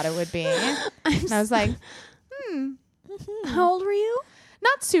I thought it would be. And I was like, How old were you?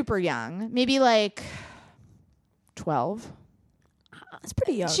 not super young. Maybe like 12. That's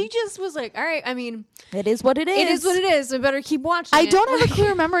pretty young. She just was like, all right, I mean, it is what it is. it is what it is. I better keep watching I it. don't have a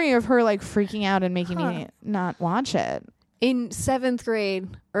clear memory of her like freaking out and making me not watch it. In 7th grade,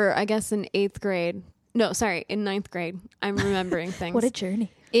 or I guess in 8th grade. No, sorry, in 9th grade. I'm remembering things. What a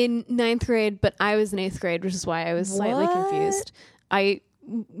journey. In 9th grade, but I was in 8th grade, which is why I was slightly What? confused. I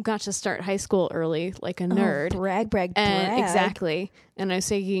got to start high school early, like a nerd. Oh, brag. And exactly. And I was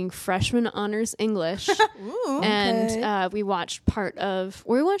taking freshman honors English. And we watched I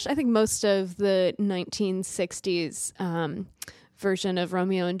think most of the 1960s version of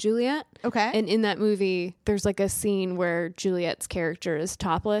Romeo and Juliet. Okay. And in that movie, there's like a scene where Juliet's character is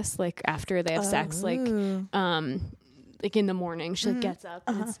topless, like after they have sex, like in the morning, she gets up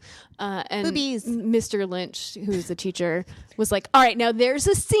and Boobies. Mr. Lynch, who's the teacher, was like, all right, now there's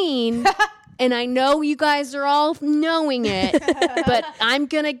a scene and I know you guys are all knowing it, but I'm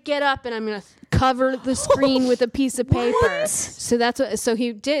going to get up and I'm going to cover the screen with a piece of paper. What? So that's what, so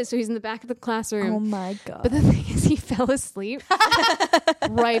he did. So he's in the back of the classroom. Oh my god. But the thing is, he fell asleep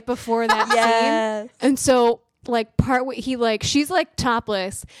right before that Yes. scene. And so like she's like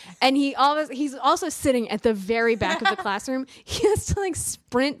topless, and he's also sitting at the very back of the classroom. He has to like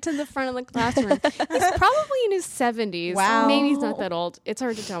sprint to the front of the classroom. He's probably in his 70s. Wow. Maybe he's not that old. It's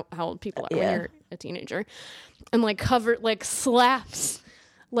hard to tell how old people are when you're a teenager. And like slaps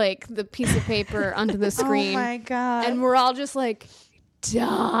like the piece of paper onto the screen. Oh my God. And we're all just like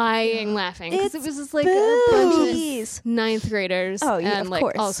dying laughing because it was just like boobies. a bunch of ninth graders and of like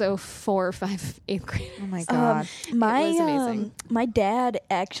course. also 4 or 5 8th graders. Oh my God. It was amazing. My dad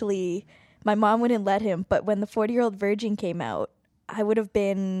actually, my mom wouldn't let him, but when the 40-Year-Old Virgin came out, I would have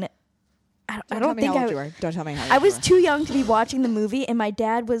been, I don't think how old you were. Don't tell me how old I you was were. too young to be watching the movie, and my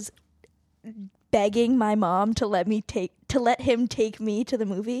dad was begging my mom to let him take me to the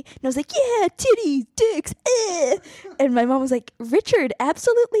movie. And I was like, yeah, titties, dicks, eh. And my mom was like, Richard,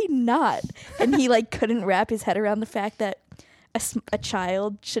 absolutely not. And he like couldn't wrap his head around the fact that a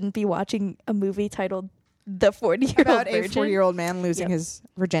child shouldn't be watching a movie titled The 40-Year-Old About Virgin. a 40-year-old man losing his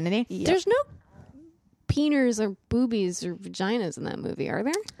virginity. Yep. There's no peeners or boobies or vaginas in that movie, are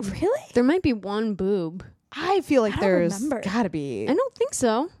there? Really? There might be one boob. I feel like I don't there's remember. gotta be. I don't think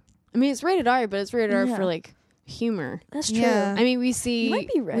so. I mean, it's rated R, but it's rated R Yeah. for like humor. That's true. Yeah. I mean, we see You might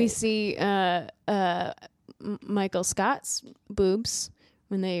be right. we see Michael Scott's boobs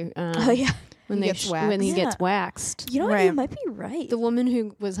when they Oh yeah. when He they gets waxed. when he Yeah. gets waxed. You know what? Right. You might be right. The woman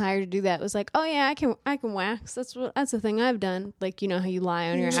who was hired to do that was like, "Oh yeah, I can wax. That's the thing I've done. Like, you know how you lie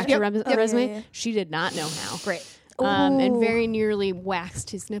on your Yep. actor Yep. resume." Yeah, yeah. She did not know how. Great. And Ooh. very nearly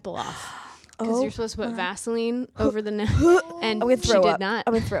waxed his nipple off because Oh you're supposed to put Vaseline over the neck, and I'm gonna she throw did up. not.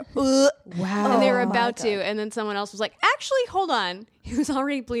 I'm gonna throw. Wow. And they were Oh my about God. to, and then someone else was like, "Actually, hold on." He was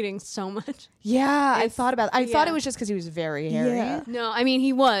already bleeding so much. Yeah, I It's- thought about. I thought yeah. it was just because he was very hairy. Yeah. No, I mean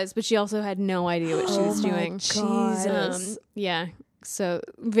he was, but she also had no idea what she was my doing. God. Yeah. So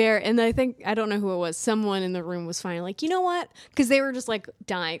and I don't know who it was. Someone in the room was finally like, you know what? Because they were just like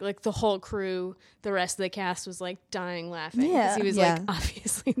dying. Like the whole crew, the rest of the cast was like dying laughing. 'Cause Yeah. he was Yeah. like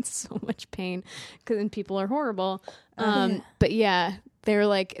obviously in so much pain. And people are horrible. Yeah. But yeah, they were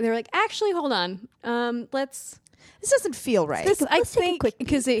like, actually, hold on. Let's. This doesn't feel right. This, I let's take a think quick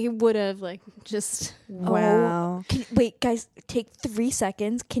because he would have like just. Wow. Wait, guys, take 3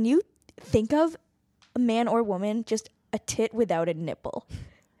 seconds. Can you think of a man or woman just a tit without a nipple?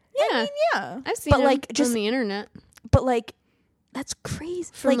 Yeah, Yeah. I've seen But, them like, on just- the internet. But like, that's crazy.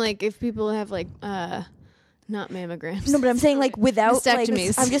 From like if people have like not mammograms. no, but I'm saying like without like,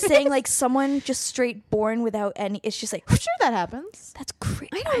 Mastectomies. I'm just saying like someone just straight born without any. It's just like I'm sure that happens. that's crazy.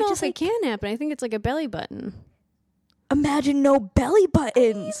 I don't know just if it like can happen. I think it's like a belly button. imagine no belly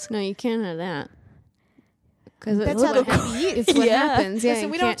buttons. No, you can't have that. Because That's how the cookie is. It's what Yeah. happens. Yeah, Listen,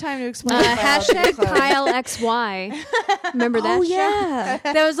 you we don't have can't- time to explain. hashtag Kyle XY. Remember that? Oh shit? yeah.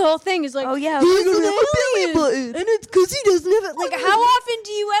 That was the whole thing. It's like, Oh yeah. He's gonna have a belly button, and it's because he doesn't have it. like, how often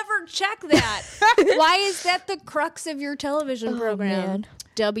do you ever check that? Why is that the crux of your television program? man.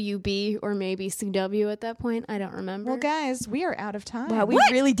 WB or maybe CW at that point? I don't remember. Well, guys, we are out of time. Wow, we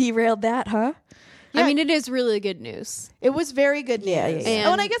really derailed that, huh? I mean, it is really good news. It was very good news. Yeah, yeah, yeah.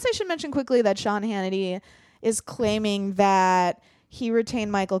 Oh, and I guess I should mention quickly that Sean Hannity is claiming that he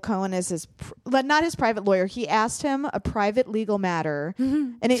retained Michael Cohen as his, not his private lawyer. He asked him a private legal matter,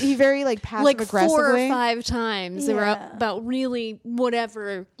 and he very like passive Like aggressively. 4 or 5 times. They were Yeah. about really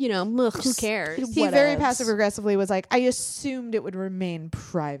whatever, who cares? He very Whatevs. passive aggressively was like, I assumed it would remain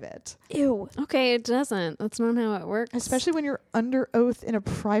private, Ew. Okay, it doesn't. That's not how it works. especially when you're under oath in a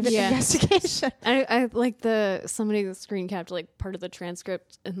private Yeah. investigation. I like somebody that screen capped like part of the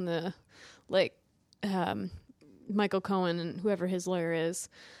transcript and the like Michael Cohen and whoever his lawyer is.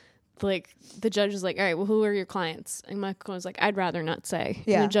 Like the judge is like, all right, well, who are your clients? And Michael Cohen's like, I'd rather not say.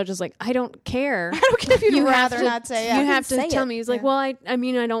 Yeah. And the judge is like, I don't care. I don't care if you'd You have rather to- not say. You Yeah. have to say tell it. me. He's like, Yeah. well, I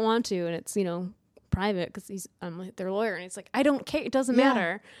mean, I don't want to, and it's private because I'm like their lawyer, and it's like I don't care. It doesn't Yeah.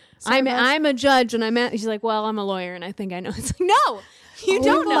 matter. Sorry, boss. I'm a judge, and She's like, well, I'm a lawyer, and I think I know. It's like, no, you Oh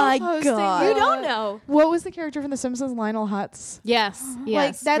don't know. my Posting God. You don't know. What was the character from The Simpsons? Lionel Hutz. Yes, Like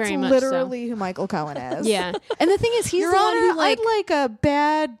yes, that's very much so. literally who Michael Cohen is. Yeah. And the thing is, he's Your the one Honor, who like, I'd like a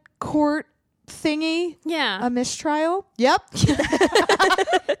bad court thingy, yeah, a mistrial. Yep.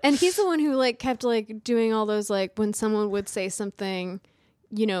 and he's the one who like kept like doing all those like when someone would say something,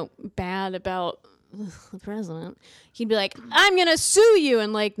 bad about the president, he'd be like, I'm gonna sue you,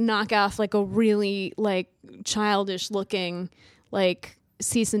 and like knock off like a really like childish looking like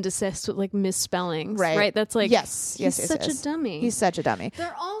cease and desist with like misspellings. Right. That's like yes, he's yes, such yes. a dummy. He's such a dummy.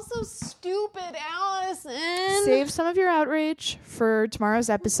 They're all so stupid, Allison. Save some of your outrage for tomorrow's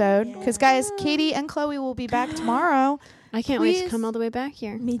episode, because guys, Katey and Chloe will be back tomorrow I can't wait to Please. come all the way back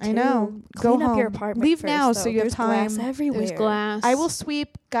here. Me too. I know. Clean Go up your home. apartment. Leave first, now though. so you have There's glass time. everywhere. There's glass. I will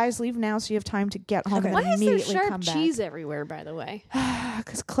sweep. Guys, leave now so you have time to get home Okay. and Why is there immediately sharp come cheese everywhere, by the way? back.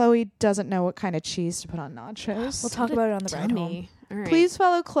 Because Chloe doesn't know what kind of cheese to put on nachos. We'll talk about it on the ride home. Dummy. All right. Please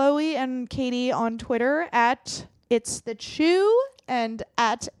follow Chloe and Katey on Twitter at It's the Chew and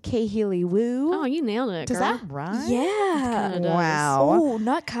at KHealyWoo. Oh, you nailed it, Does girl. that rhyme? Yeah. Kinda does. Wow. Oh,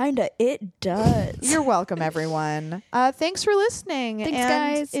 not kinda. It does. You're welcome, everyone. Thanks for listening. Thanks, and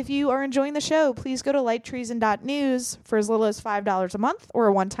guys. if you are enjoying the show, please go to lighttreason.news for as little as $5 a month or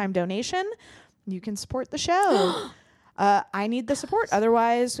a one-time donation. You can support the show. I need the support.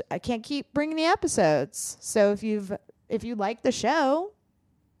 Otherwise, I can't keep bringing the episodes. So if you like the show,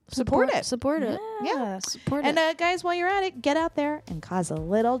 support it. Support it. Yeah. Support And it. guys, while you're at it, get out there and cause a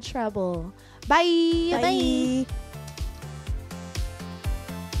little trouble. Bye. Bye.